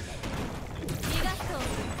Theory.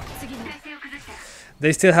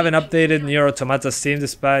 They still haven't updated Nier Automata Steam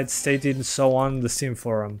despite stating so on the Steam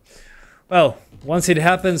forum. Well, once it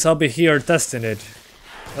happens, I'll be here testing it.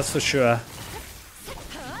 That's for sure.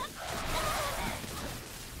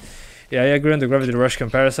 Yeah, I agree on the Gravity Rush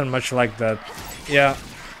comparison, much like that. Yeah,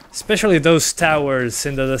 especially those towers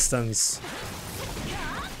in the distance.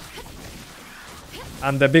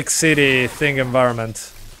 And the big city thing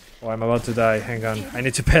environment. Oh, I'm about to die. Hang on. I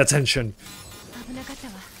need to pay attention.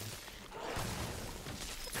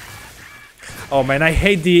 Oh man, I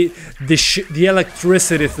hate the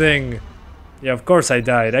electricity thing. Yeah, of course I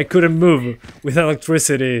died. I couldn't move with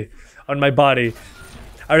electricity on my body.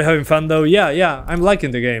 Are you having fun though? Yeah, I'm liking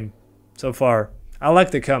the game so far. I like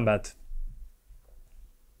the combat.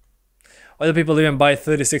 Why do people even buy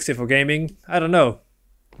 3060 for gaming? I don't know.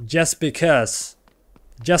 Just because.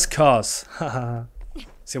 Just cause.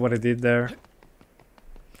 See what I did there?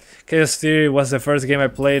 Chaos Theory was the first game I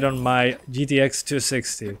played on my GTX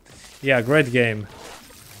 260. Yeah, great game.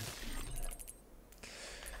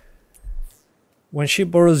 When she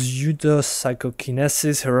borrows Yudo's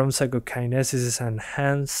psychokinesis, her own psychokinesis is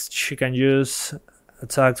enhanced. She can use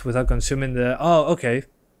attacks without consuming the... Oh, okay.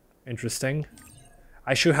 Interesting.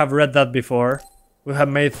 I should have read that before. Would have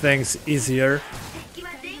made things easier.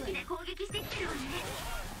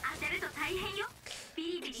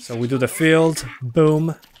 So we do the field,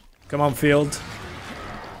 boom. Come on, field.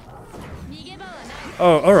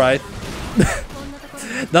 Oh, alright.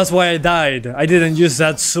 That's why I died. I didn't use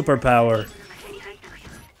that superpower.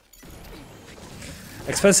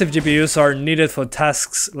 Expensive GPUs are needed for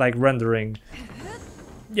tasks like rendering.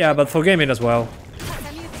 Yeah, but for gaming as well.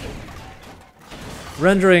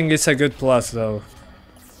 Rendering is a good plus though.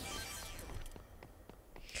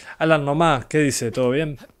 Alan Noma, ¿qué dice? ¿Todo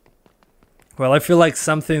bien? Well, I feel like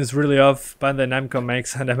something's really off by the Namco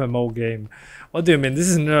makes an MMO game. What do you mean? This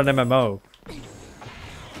is not an MMO.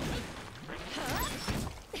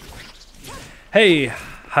 Hey,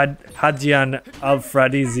 Hadjian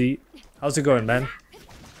Alfradizi. How's it going, man?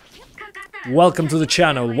 Welcome to the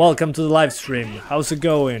channel. Welcome to the live stream. How's it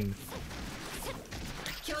going?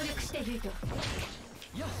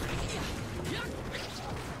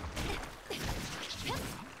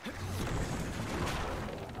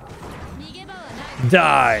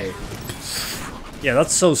 Die! Yeah,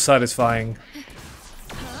 that's so satisfying.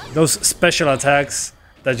 Those special attacks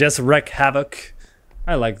that just wreak havoc.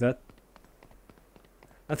 I like that.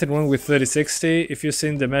 Nothing wrong with 3060. If you've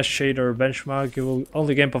seen the mesh shader benchmark, you will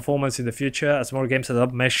only gain performance in the future as more games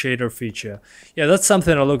adopt mesh shader feature. Yeah, that's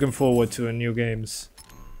something I'm looking forward to in new games.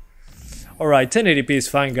 Alright, 1080p is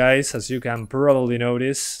fine, guys, as you can probably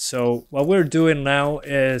notice. So what we're doing now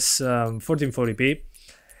is 1440p.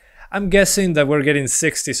 I'm guessing that we're getting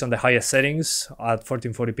 60s on the highest settings at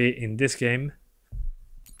 1440p in this game.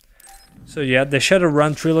 So yeah, the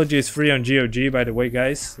Shadowrun trilogy is free on GOG, by the way,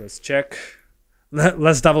 guys. Let's check.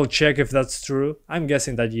 Let's double check if that's true. I'm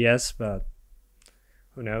guessing that yes, but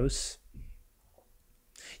who knows?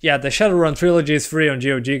 Yeah, the Shadowrun trilogy is free on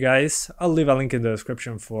GOG, guys. I'll leave a link in the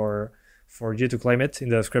description for you to claim it in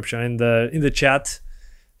the description in the chat.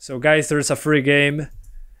 So guys, there's a free game.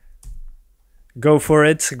 Go for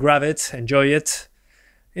it, grab it, enjoy it.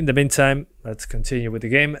 In the meantime, let's continue with the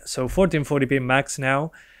game. So 1440p max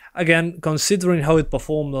now. Again, considering how it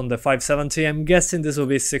performed on the 570, I'm guessing this will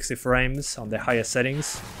be 60 frames on the highest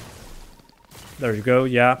settings. There you go,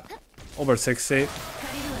 yeah. Over 60.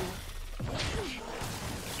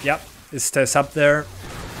 Yep, it stays up there.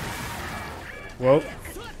 Whoa.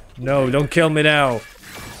 No, don't kill me now.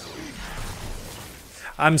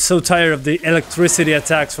 I'm so tired of the electricity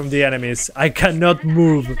attacks from the enemies. I cannot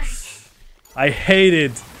move. I hate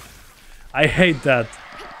it. I hate that.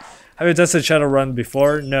 Have you tested Shadowrun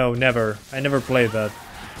before? No, never. I never played that.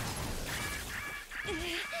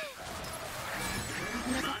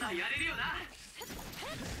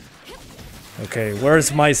 Okay,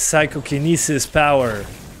 where's my psychokinesis power?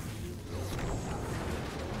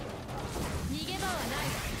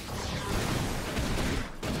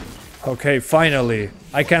 Okay, finally,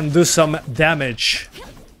 I can do some damage.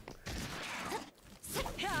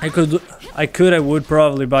 I would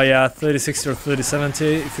probably buy a 3060 or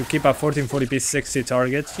 3070 if you keep a 1440p 60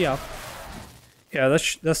 target. Yeah,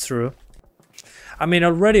 that's true. I mean,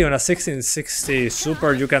 already on a 1660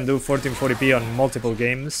 Super, you can do 1440p on multiple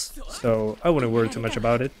games, so I wouldn't worry too much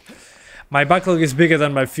about it. My backlog is bigger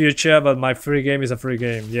than my future, but my free game is a free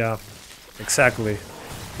game. Yeah, exactly.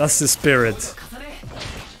 That's the spirit.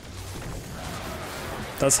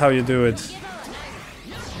 That's how you do it.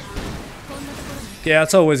 Yeah,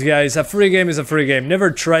 as always, guys, a free game is a free game.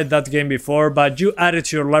 Never tried that game before, but you add it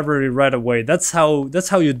to your library right away. That's how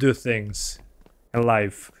you do things in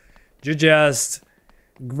life. You just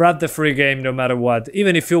grab the free game no matter what.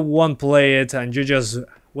 Even if you won't play it and you just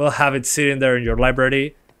will have it sitting there in your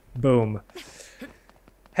library, boom.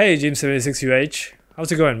 Hey, Jim76UH,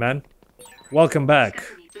 how's it going, man? Welcome back.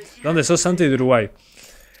 ¿Dónde sos, Santi de Uruguay?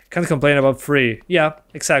 Can't complain about free. Yeah,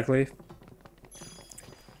 exactly.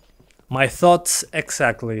 My thoughts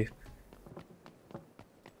exactly.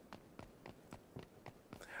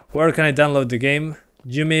 Where can I download the game?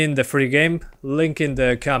 You mean the free game? Link in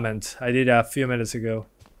the comment. I did a few minutes ago.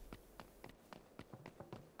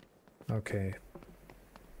 Okay.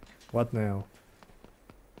 What now?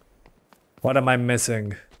 What am I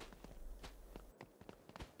missing?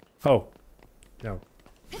 Oh. No.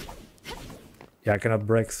 Yeah, I cannot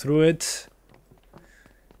break through it.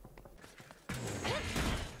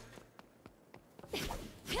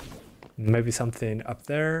 Maybe something up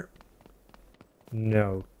there?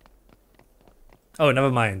 No. Oh, never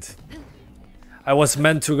mind. I was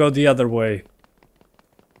meant to go the other way.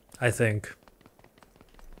 I think.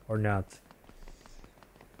 Or not.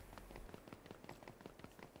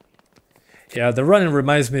 Yeah, the running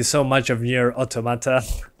reminds me so much of Nier Automata.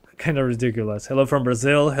 Kinda ridiculous. Hello from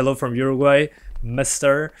Brazil, hello from Uruguay.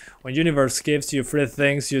 Mister, when universe gives you free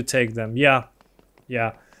things, you take them. Yeah.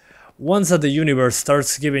 Once that the universe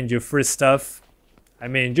starts giving you free stuff, I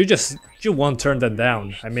mean, you won't turn them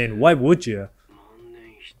down. I mean, why would you?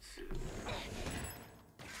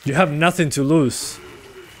 You have nothing to lose.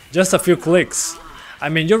 Just a few clicks. I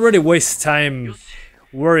mean, you already waste time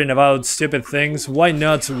worrying about stupid things. Why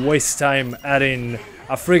not waste time adding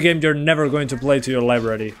a free game you're never going to play to your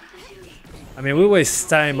library? I mean, we waste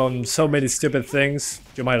time on so many stupid things,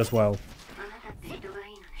 you might as well.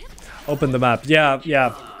 Open the map. Yeah,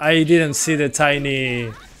 I didn't see the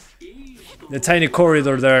tiny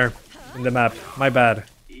corridor there in the map. My bad.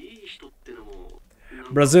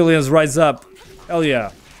 Brazilians rise up. Hell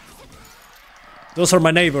yeah. Those are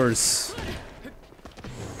my neighbors.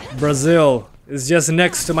 Brazil is just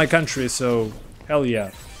next to my country, so hell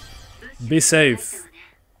yeah. Be safe.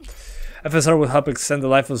 FSR will help extend the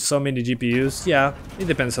life of so many GPUs. Yeah, it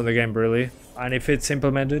depends on the game really, and if it's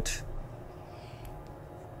implemented.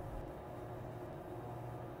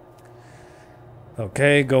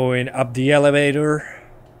 Okay, going up the elevator.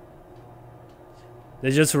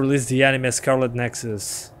 They just released the anime Scarlet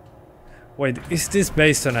Nexus. Wait, is this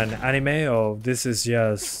based on an anime or this is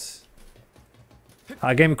just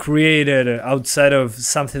a game created outside of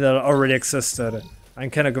something that already existed?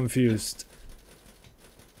 I'm kinda confused.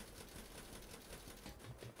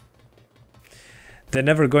 They're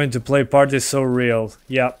never going to play part is so real.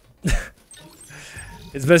 Yeah.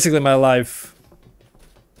 It's basically my life.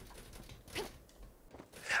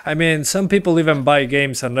 I mean, some people even buy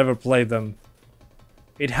games and never play them.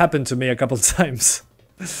 It happened to me a couple times.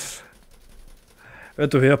 Veo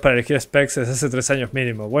tus videos para elegir specs desde hace 3 años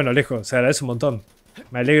mínimo. Bueno, Alejo, se agradece un montón.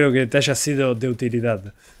 Me alegro que te haya sido de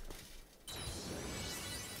utilidad.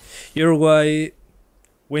 Uruguay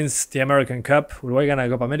wins the American Cup, Uruguay gana la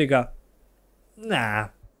Copa América. Nah.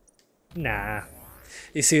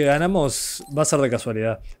 Y si ganamos va a ser de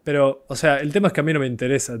casualidad. Pero, o sea, el tema es que a mí no me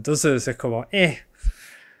interesa. Entonces es como,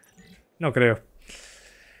 no creo.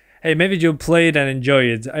 Hey, maybe you played and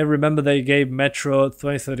enjoyed it. I remember they gave Metro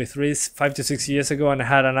 2033 5 to 6 years ago and I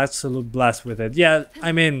had an absolute blast with it. Yeah,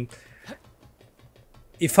 I mean,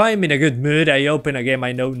 if I'm in a good mood, I open a game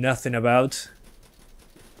I know nothing about.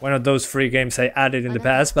 One of those free games I added in the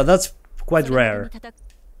past, but that's quite rare.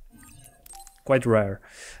 Quite rare.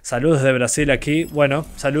 Saludos de Brasil aquí. Bueno,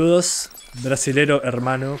 saludos, brasilero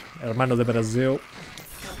hermano de Brasil.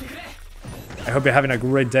 I hope you're having a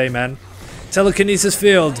great day, man. Telekinesis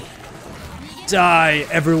field. Die,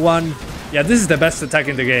 everyone. Yeah, this is the best attack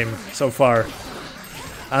in the game so far.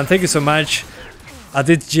 And thank you so much,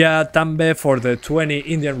 Aditya Tambe, for the 20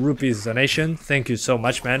 Indian rupees donation. Thank you so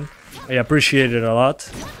much, man. I appreciate it a lot.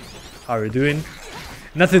 How are you doing?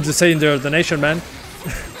 Nothing to say in your donation, man.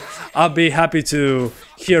 I'll be happy to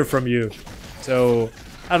hear from you. So,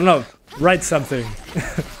 I don't know, write something.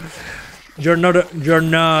 I'm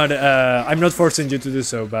not forcing you to do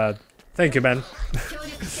so, but thank you, man.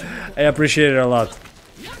 I appreciate it a lot.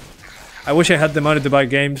 I wish I had the money to buy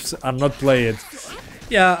games and not play it.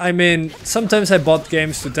 Yeah, I mean, sometimes I bought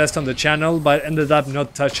games to test on the channel, but ended up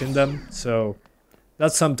not touching them, so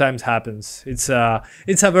that sometimes happens. It's a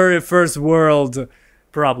very first world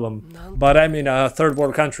problem, but I'm in a third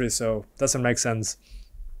world country, so doesn't make sense.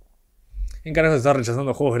 ¿En carajo está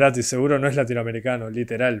rechazando juegos gratis? Seguro no es latinoamericano,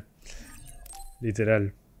 literal.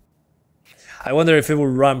 Literal. I wonder if it will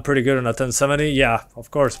run pretty good on a 1070. Yeah,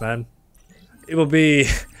 of course, man. It will be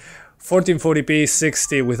 1440p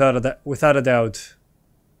 60 without a doubt.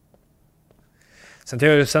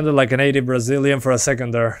 Santiago, you sounded like an 80 Brazilian for a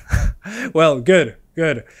second there. Well, good.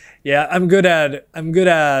 Yeah, I'm good at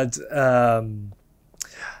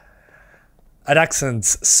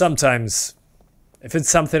accents sometimes. If it's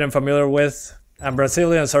something I'm familiar with, and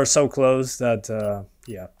Brazilians are so close that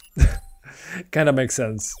yeah, kind of makes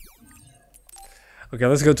sense. Okay,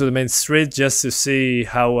 let's go to the main street just to see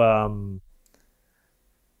how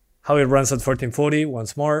it runs at 1440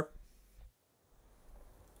 once more.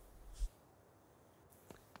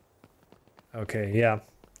 Okay, yeah,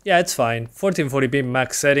 it's fine. 1440p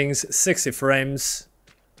max settings, 60 frames,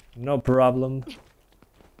 no problem.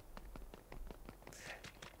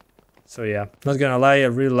 So yeah, not gonna lie, I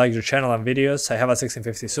really like your channel and videos. I have a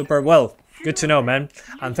 1650 Super. Well, good to know, man.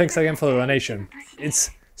 And thanks again for the donation. It's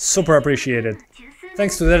super appreciated.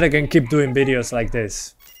 Thanks to that I can keep doing videos like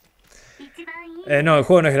this. No, el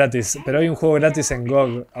juego no es gratis, pero hay un juego gratis en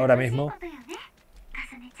GOG ahora mismo.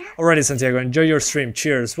 Alrighty, Santiago, enjoy your stream.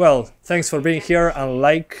 Cheers. Well, thanks for being here and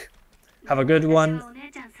have a good one.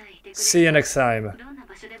 See you next time.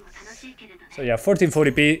 So yeah,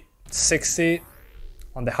 1440p 60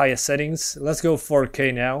 on the highest settings. Let's go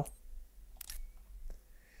 4K now.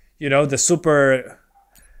 You know, the super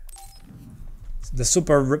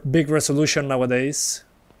big resolution nowadays.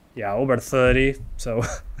 Yeah, over 30, so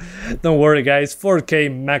don't worry guys,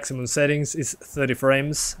 4K maximum settings is 30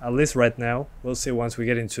 frames, at least right now. We'll see once we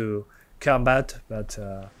get into combat, but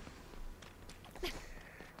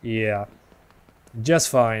yeah, just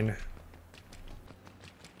fine.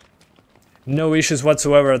 No issues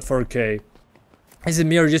whatsoever at 4K. Is it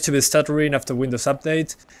me or YouTube is stuttering after Windows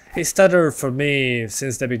Update? It stuttered for me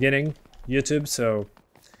since the beginning, YouTube, so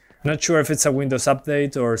not sure if it's a Windows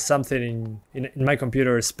update or something in my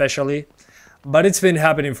computer especially, but it's been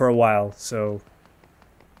happening for a while, so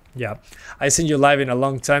yeah. I seen you live in a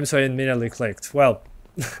long time, so I immediately clicked. Well,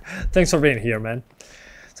 thanks for being here, man.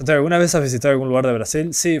 Santiago, ¿alguna vez has visitado algún lugar de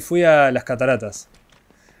Brasil? Sí, fui a las cataratas.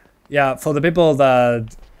 Yeah, for the people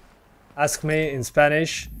that ask me in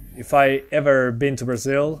Spanish if I ever been to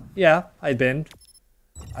Brazil, yeah, I've been.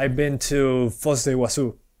 I've been to Foz do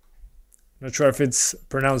Iguaçu. Not sure if it's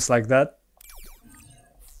pronounced like that.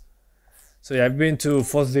 So yeah, I've been to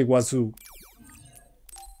Foz do Iguaçu.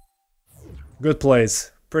 Good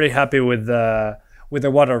place. Pretty happy with the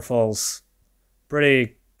waterfalls.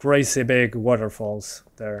 Pretty crazy big waterfalls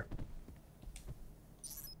there.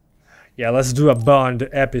 Yeah, let's do a Bond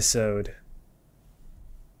episode.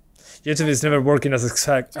 YouTube is never working as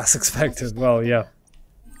expected. Well, yeah,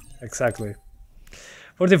 exactly.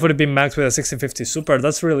 1440p max with a 1650 Super,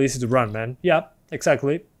 that's really easy to run, man. Yeah,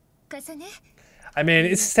 exactly. I mean,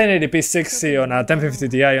 it's 1080p 60 on a 1050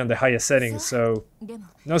 Ti on the highest settings, so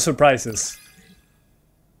no surprises.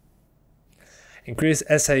 Increase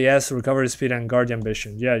SAS, recovery speed, and guardian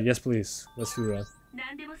vision. Yeah, yes please, let's do that.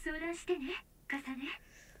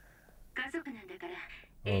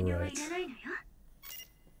 Alright.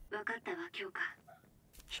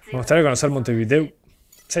 Me gustaría conocer Montevideo.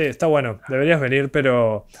 Sí, está bueno. Deberías venir,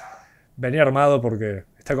 pero venir armado porque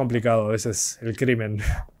está complicado. A veces el crimen.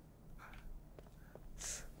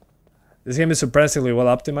 This game is surprisingly well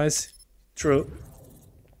optimized. True.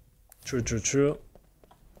 True, true, true.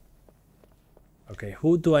 Okay,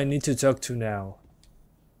 who do I need to talk to now?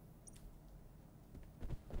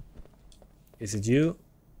 Is it you?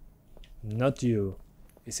 Not you.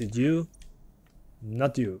 Is it you?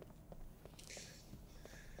 Not you.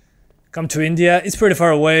 Come to India. It's pretty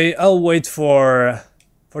far away. I'll wait for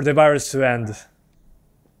the virus to end.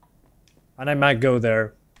 And I might go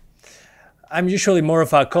there. I'm usually more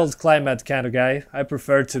of a cold climate kind of guy. I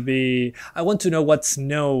prefer to be... I want to know what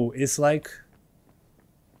snow is like.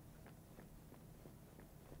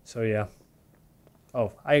 So yeah.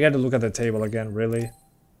 Oh, I gotta look at the table again, really.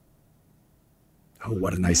 Oh,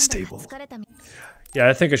 what a nice table. Yeah,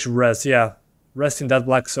 I think I should rest, yeah. Rest in that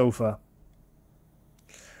black sofa.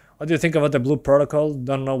 What do you think about the Blue Protocol?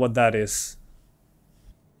 Don't know what that is.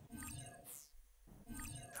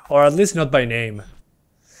 Or at least not by name.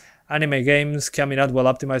 Anime games coming out well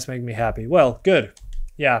optimized make me happy. Well, good.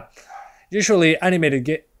 Yeah. Usually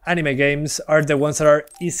anime games are the ones that are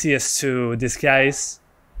easiest to disguise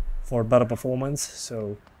for better performance,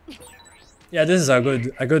 so yeah, this is a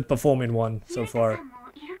good performing one so far.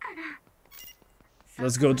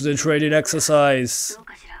 Let's go to the training exercise.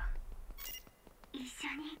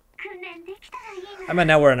 I'm an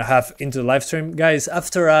hour and a half into the live stream. Guys,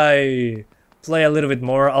 after I play a little bit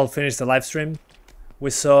more, I'll finish the live stream. We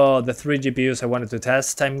saw the 3 GPUs I wanted to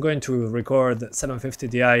test. I'm going to record 750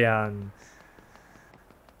 Ti and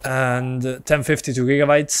 1052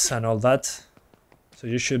 gigabytes and all that. So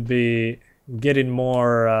you should be getting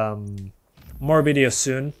more videos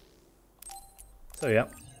soon. So yeah.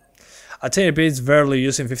 At 1080p it's barely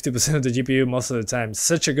using 50% of the GPU most of the time.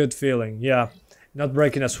 Such a good feeling, yeah. Not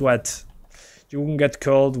breaking a sweat. You won't get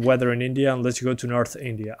cold weather in India unless you go to North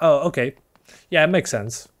India. Oh, okay. Yeah, it makes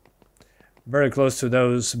sense. Very close to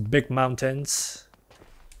those big mountains.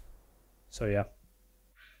 So yeah.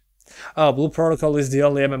 Oh, Blue Protocol is the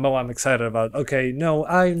only MMO I'm excited about. Okay, no,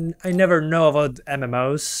 I never know about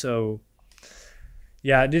MMOs, so...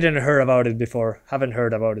 Yeah, I didn't hear about it before. Haven't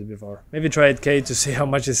heard about it before. Maybe try it, K, to see how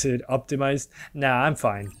much is it optimized. Nah, I'm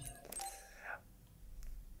fine.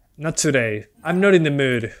 Not today. I'm not in the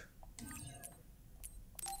mood.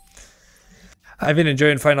 I've been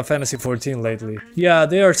enjoying Final Fantasy XIV lately. Yeah,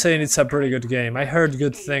 they are saying it's a pretty good game. I heard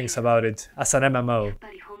good things about it as an MMO.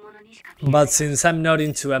 But since I'm not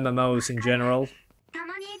into MMOs in general,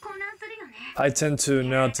 I tend to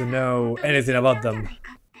not know anything about them.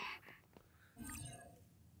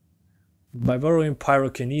 By borrowing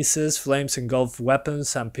pyrokinesis, flames engulf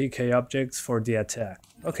weapons and PK objects for the attack.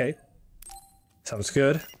 Okay. Sounds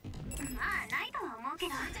good.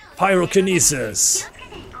 Pyrokinesis!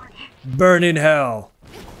 Burn in hell!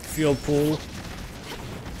 Fuel pool.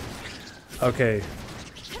 Okay.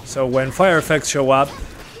 So when fire effects show up,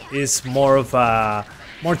 it's more of a...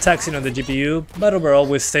 more taxing on the GPU, but overall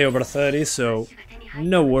we stay over 30, so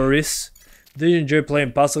no worries. Do you enjoy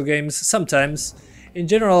playing puzzle games? Sometimes. In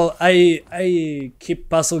general, I keep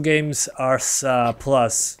puzzle games as a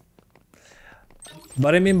plus.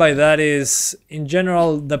 What I mean by that is, in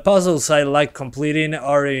general, the puzzles I like completing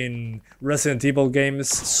are in Resident Evil games,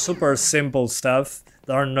 super simple stuff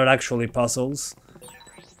that are not actually puzzles.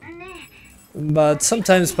 But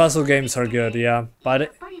sometimes puzzle games are good, yeah,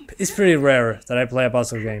 but it's pretty rare that I play a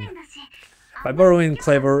puzzle game. By borrowing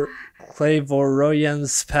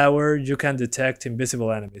Clairvoyance power, you can detect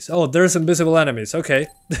invisible enemies. Oh, there's invisible enemies, okay.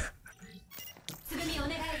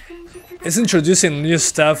 It's introducing new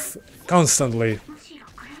stuff constantly.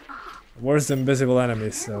 Where's the invisible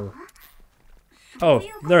enemies, so... Oh,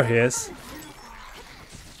 there he is.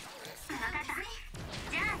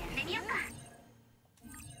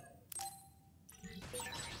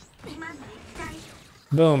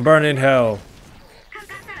 Boom, burn in hell.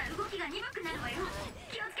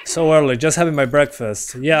 So early, just having my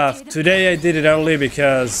breakfast. Yeah, today I did it early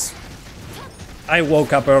because I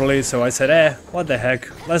woke up early, so I said, what the heck,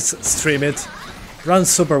 let's stream it. Runs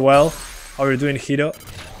super well. How are you doing, Hito?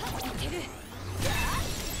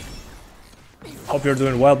 Hope you're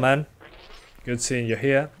doing well, man. Good seeing you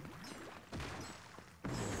here.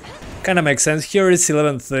 Kinda makes sense. Here it's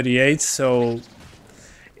 11:38, so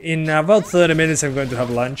in about 30 minutes I'm going to have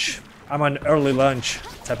lunch. I'm an early lunch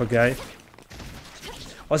type of guy.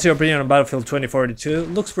 What's your opinion on Battlefield 2042?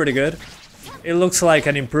 Looks pretty good. It looks like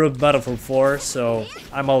an improved Battlefield 4, so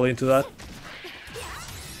I'm all into that.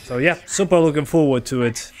 So yeah, super looking forward to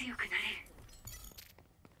it.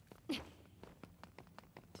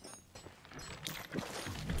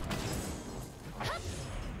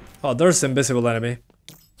 Oh, there's an invisible enemy.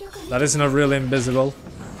 That is not really invisible.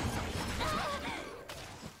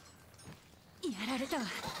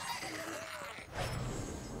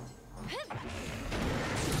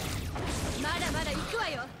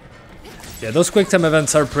 Yeah, those quick time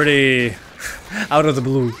events are pretty out of the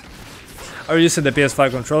blue. Are you using the PS5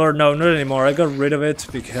 controller? No, not anymore. I got rid of it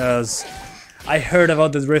because I heard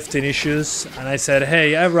about the drifting issues and I said,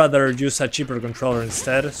 hey, I'd rather use a cheaper controller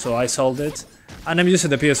instead, so I sold it. And I'm using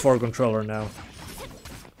the PS4 controller now.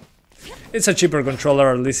 It's a cheaper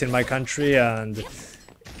controller, at least in my country, and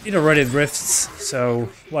it already drifts, so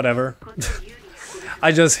whatever.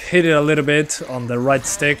 I just hit it a little bit on the right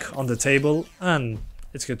stick on the table and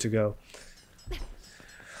it's good to go.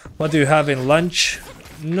 What do you have in lunch?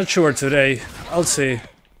 Not sure today. I'll see.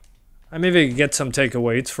 I maybe get some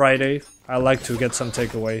takeaway. It's Friday. I like to get some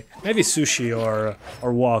takeaway. Maybe sushi or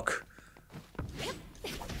wok.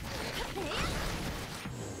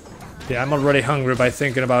 Yeah, I'm already hungry by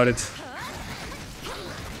thinking about it.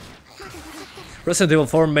 Resident Evil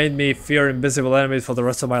 4 made me fear invisible enemies for the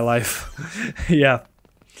rest of my life. Yeah,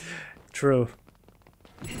 true.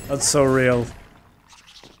 That's so real.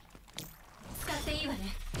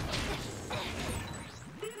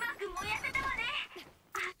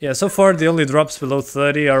 Yeah, so far the only drops below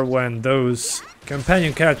 30 are when those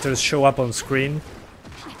companion characters show up on screen.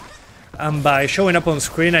 And by showing up on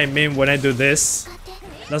screen I mean when I do this,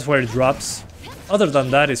 that's where it drops. Other than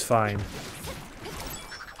that, it's fine.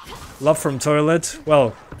 Love from toilet?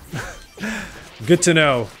 Well, good to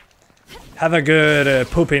know. Have a good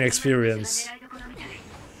pooping experience.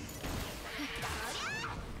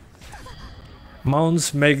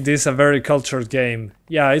 Mounts make this a very cultured game.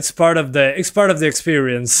 Yeah, it's part of the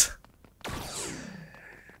experience.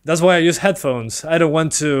 That's why I use headphones. I don't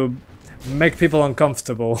want to make people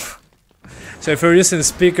uncomfortable. So if you're using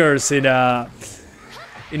speakers in a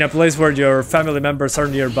place where your family members are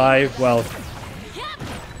nearby, well,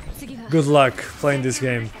 good luck playing this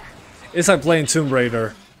game. It's like playing Tomb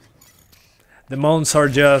Raider. The mounts are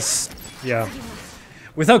just, yeah.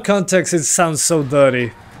 Without context, it sounds so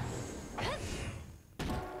dirty.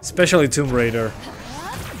 Especially Tomb Raider.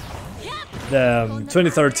 The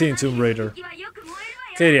 2013 Tomb Raider.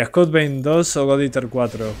 ¿Qué dirías? ¿Code Vein 2 o God Eater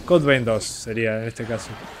 4? Code Vein 2 sería en este caso.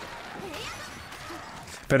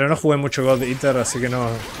 Pero no jugué mucho God Eater, así que no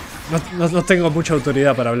tengo mucha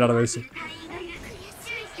autoridad para hablar de eso.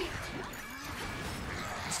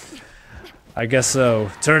 I guess so.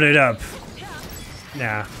 Turn it up.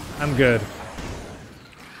 Nah, I'm good.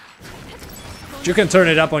 You can turn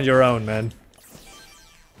it up on your own, man.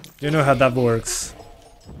 You know how that works.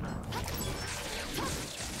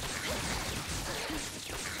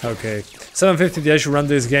 Okay. 750 Ti should run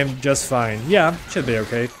this game just fine. Yeah, should be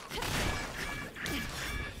okay.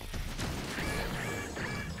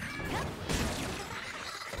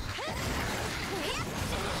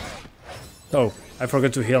 Oh, I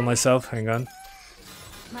forgot to heal myself. Hang on.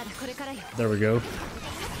 There we go.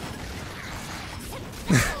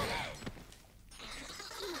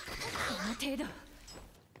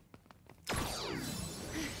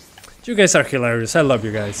 You guys are hilarious. I love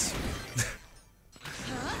you guys.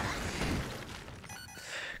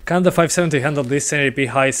 Can the 570 handle this 1080p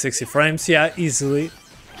high 60 frames? Yeah, easily.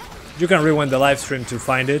 You can rewind the live stream to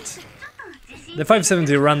find it. The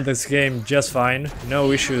 570 ran this game just fine,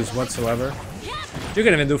 no issues whatsoever. You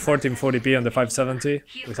can even do 1440p on the 570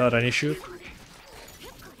 without an issue.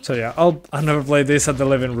 So yeah, I'll never play this at the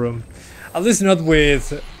living room. At least not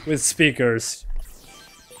with speakers.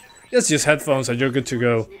 Just use headphones and you're good to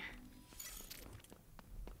go.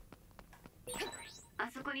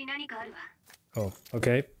 Oh,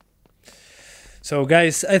 okay. So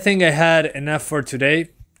guys, I think I had enough for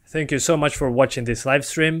today. Thank you so much for watching this live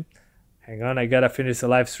stream. Hang on, I gotta finish the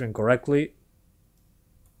live stream correctly.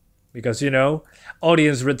 Because, you know,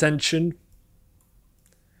 audience retention.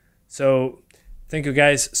 So, thank you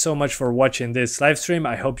guys so much for watching this live stream.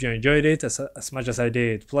 I hope you enjoyed it as much as I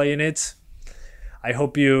did playing it. I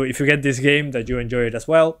hope if you get this game, that you enjoy it as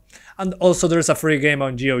well. And also, there's a free game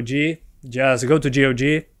on GOG. Just go to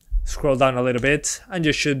GOG, scroll down a little bit, and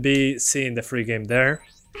you should be seeing the free game there.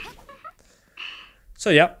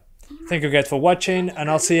 So yeah, thank you guys for watching,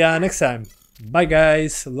 and I'll see you next time. Bye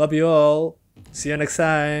guys, love you all. See you next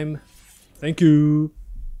time. Thank you.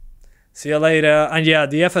 See you later. And yeah,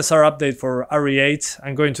 the FSR update for RE8,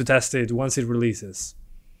 I'm going to test it once it releases.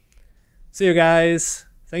 See you guys.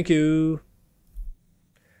 Thank you.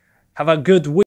 Have a good week.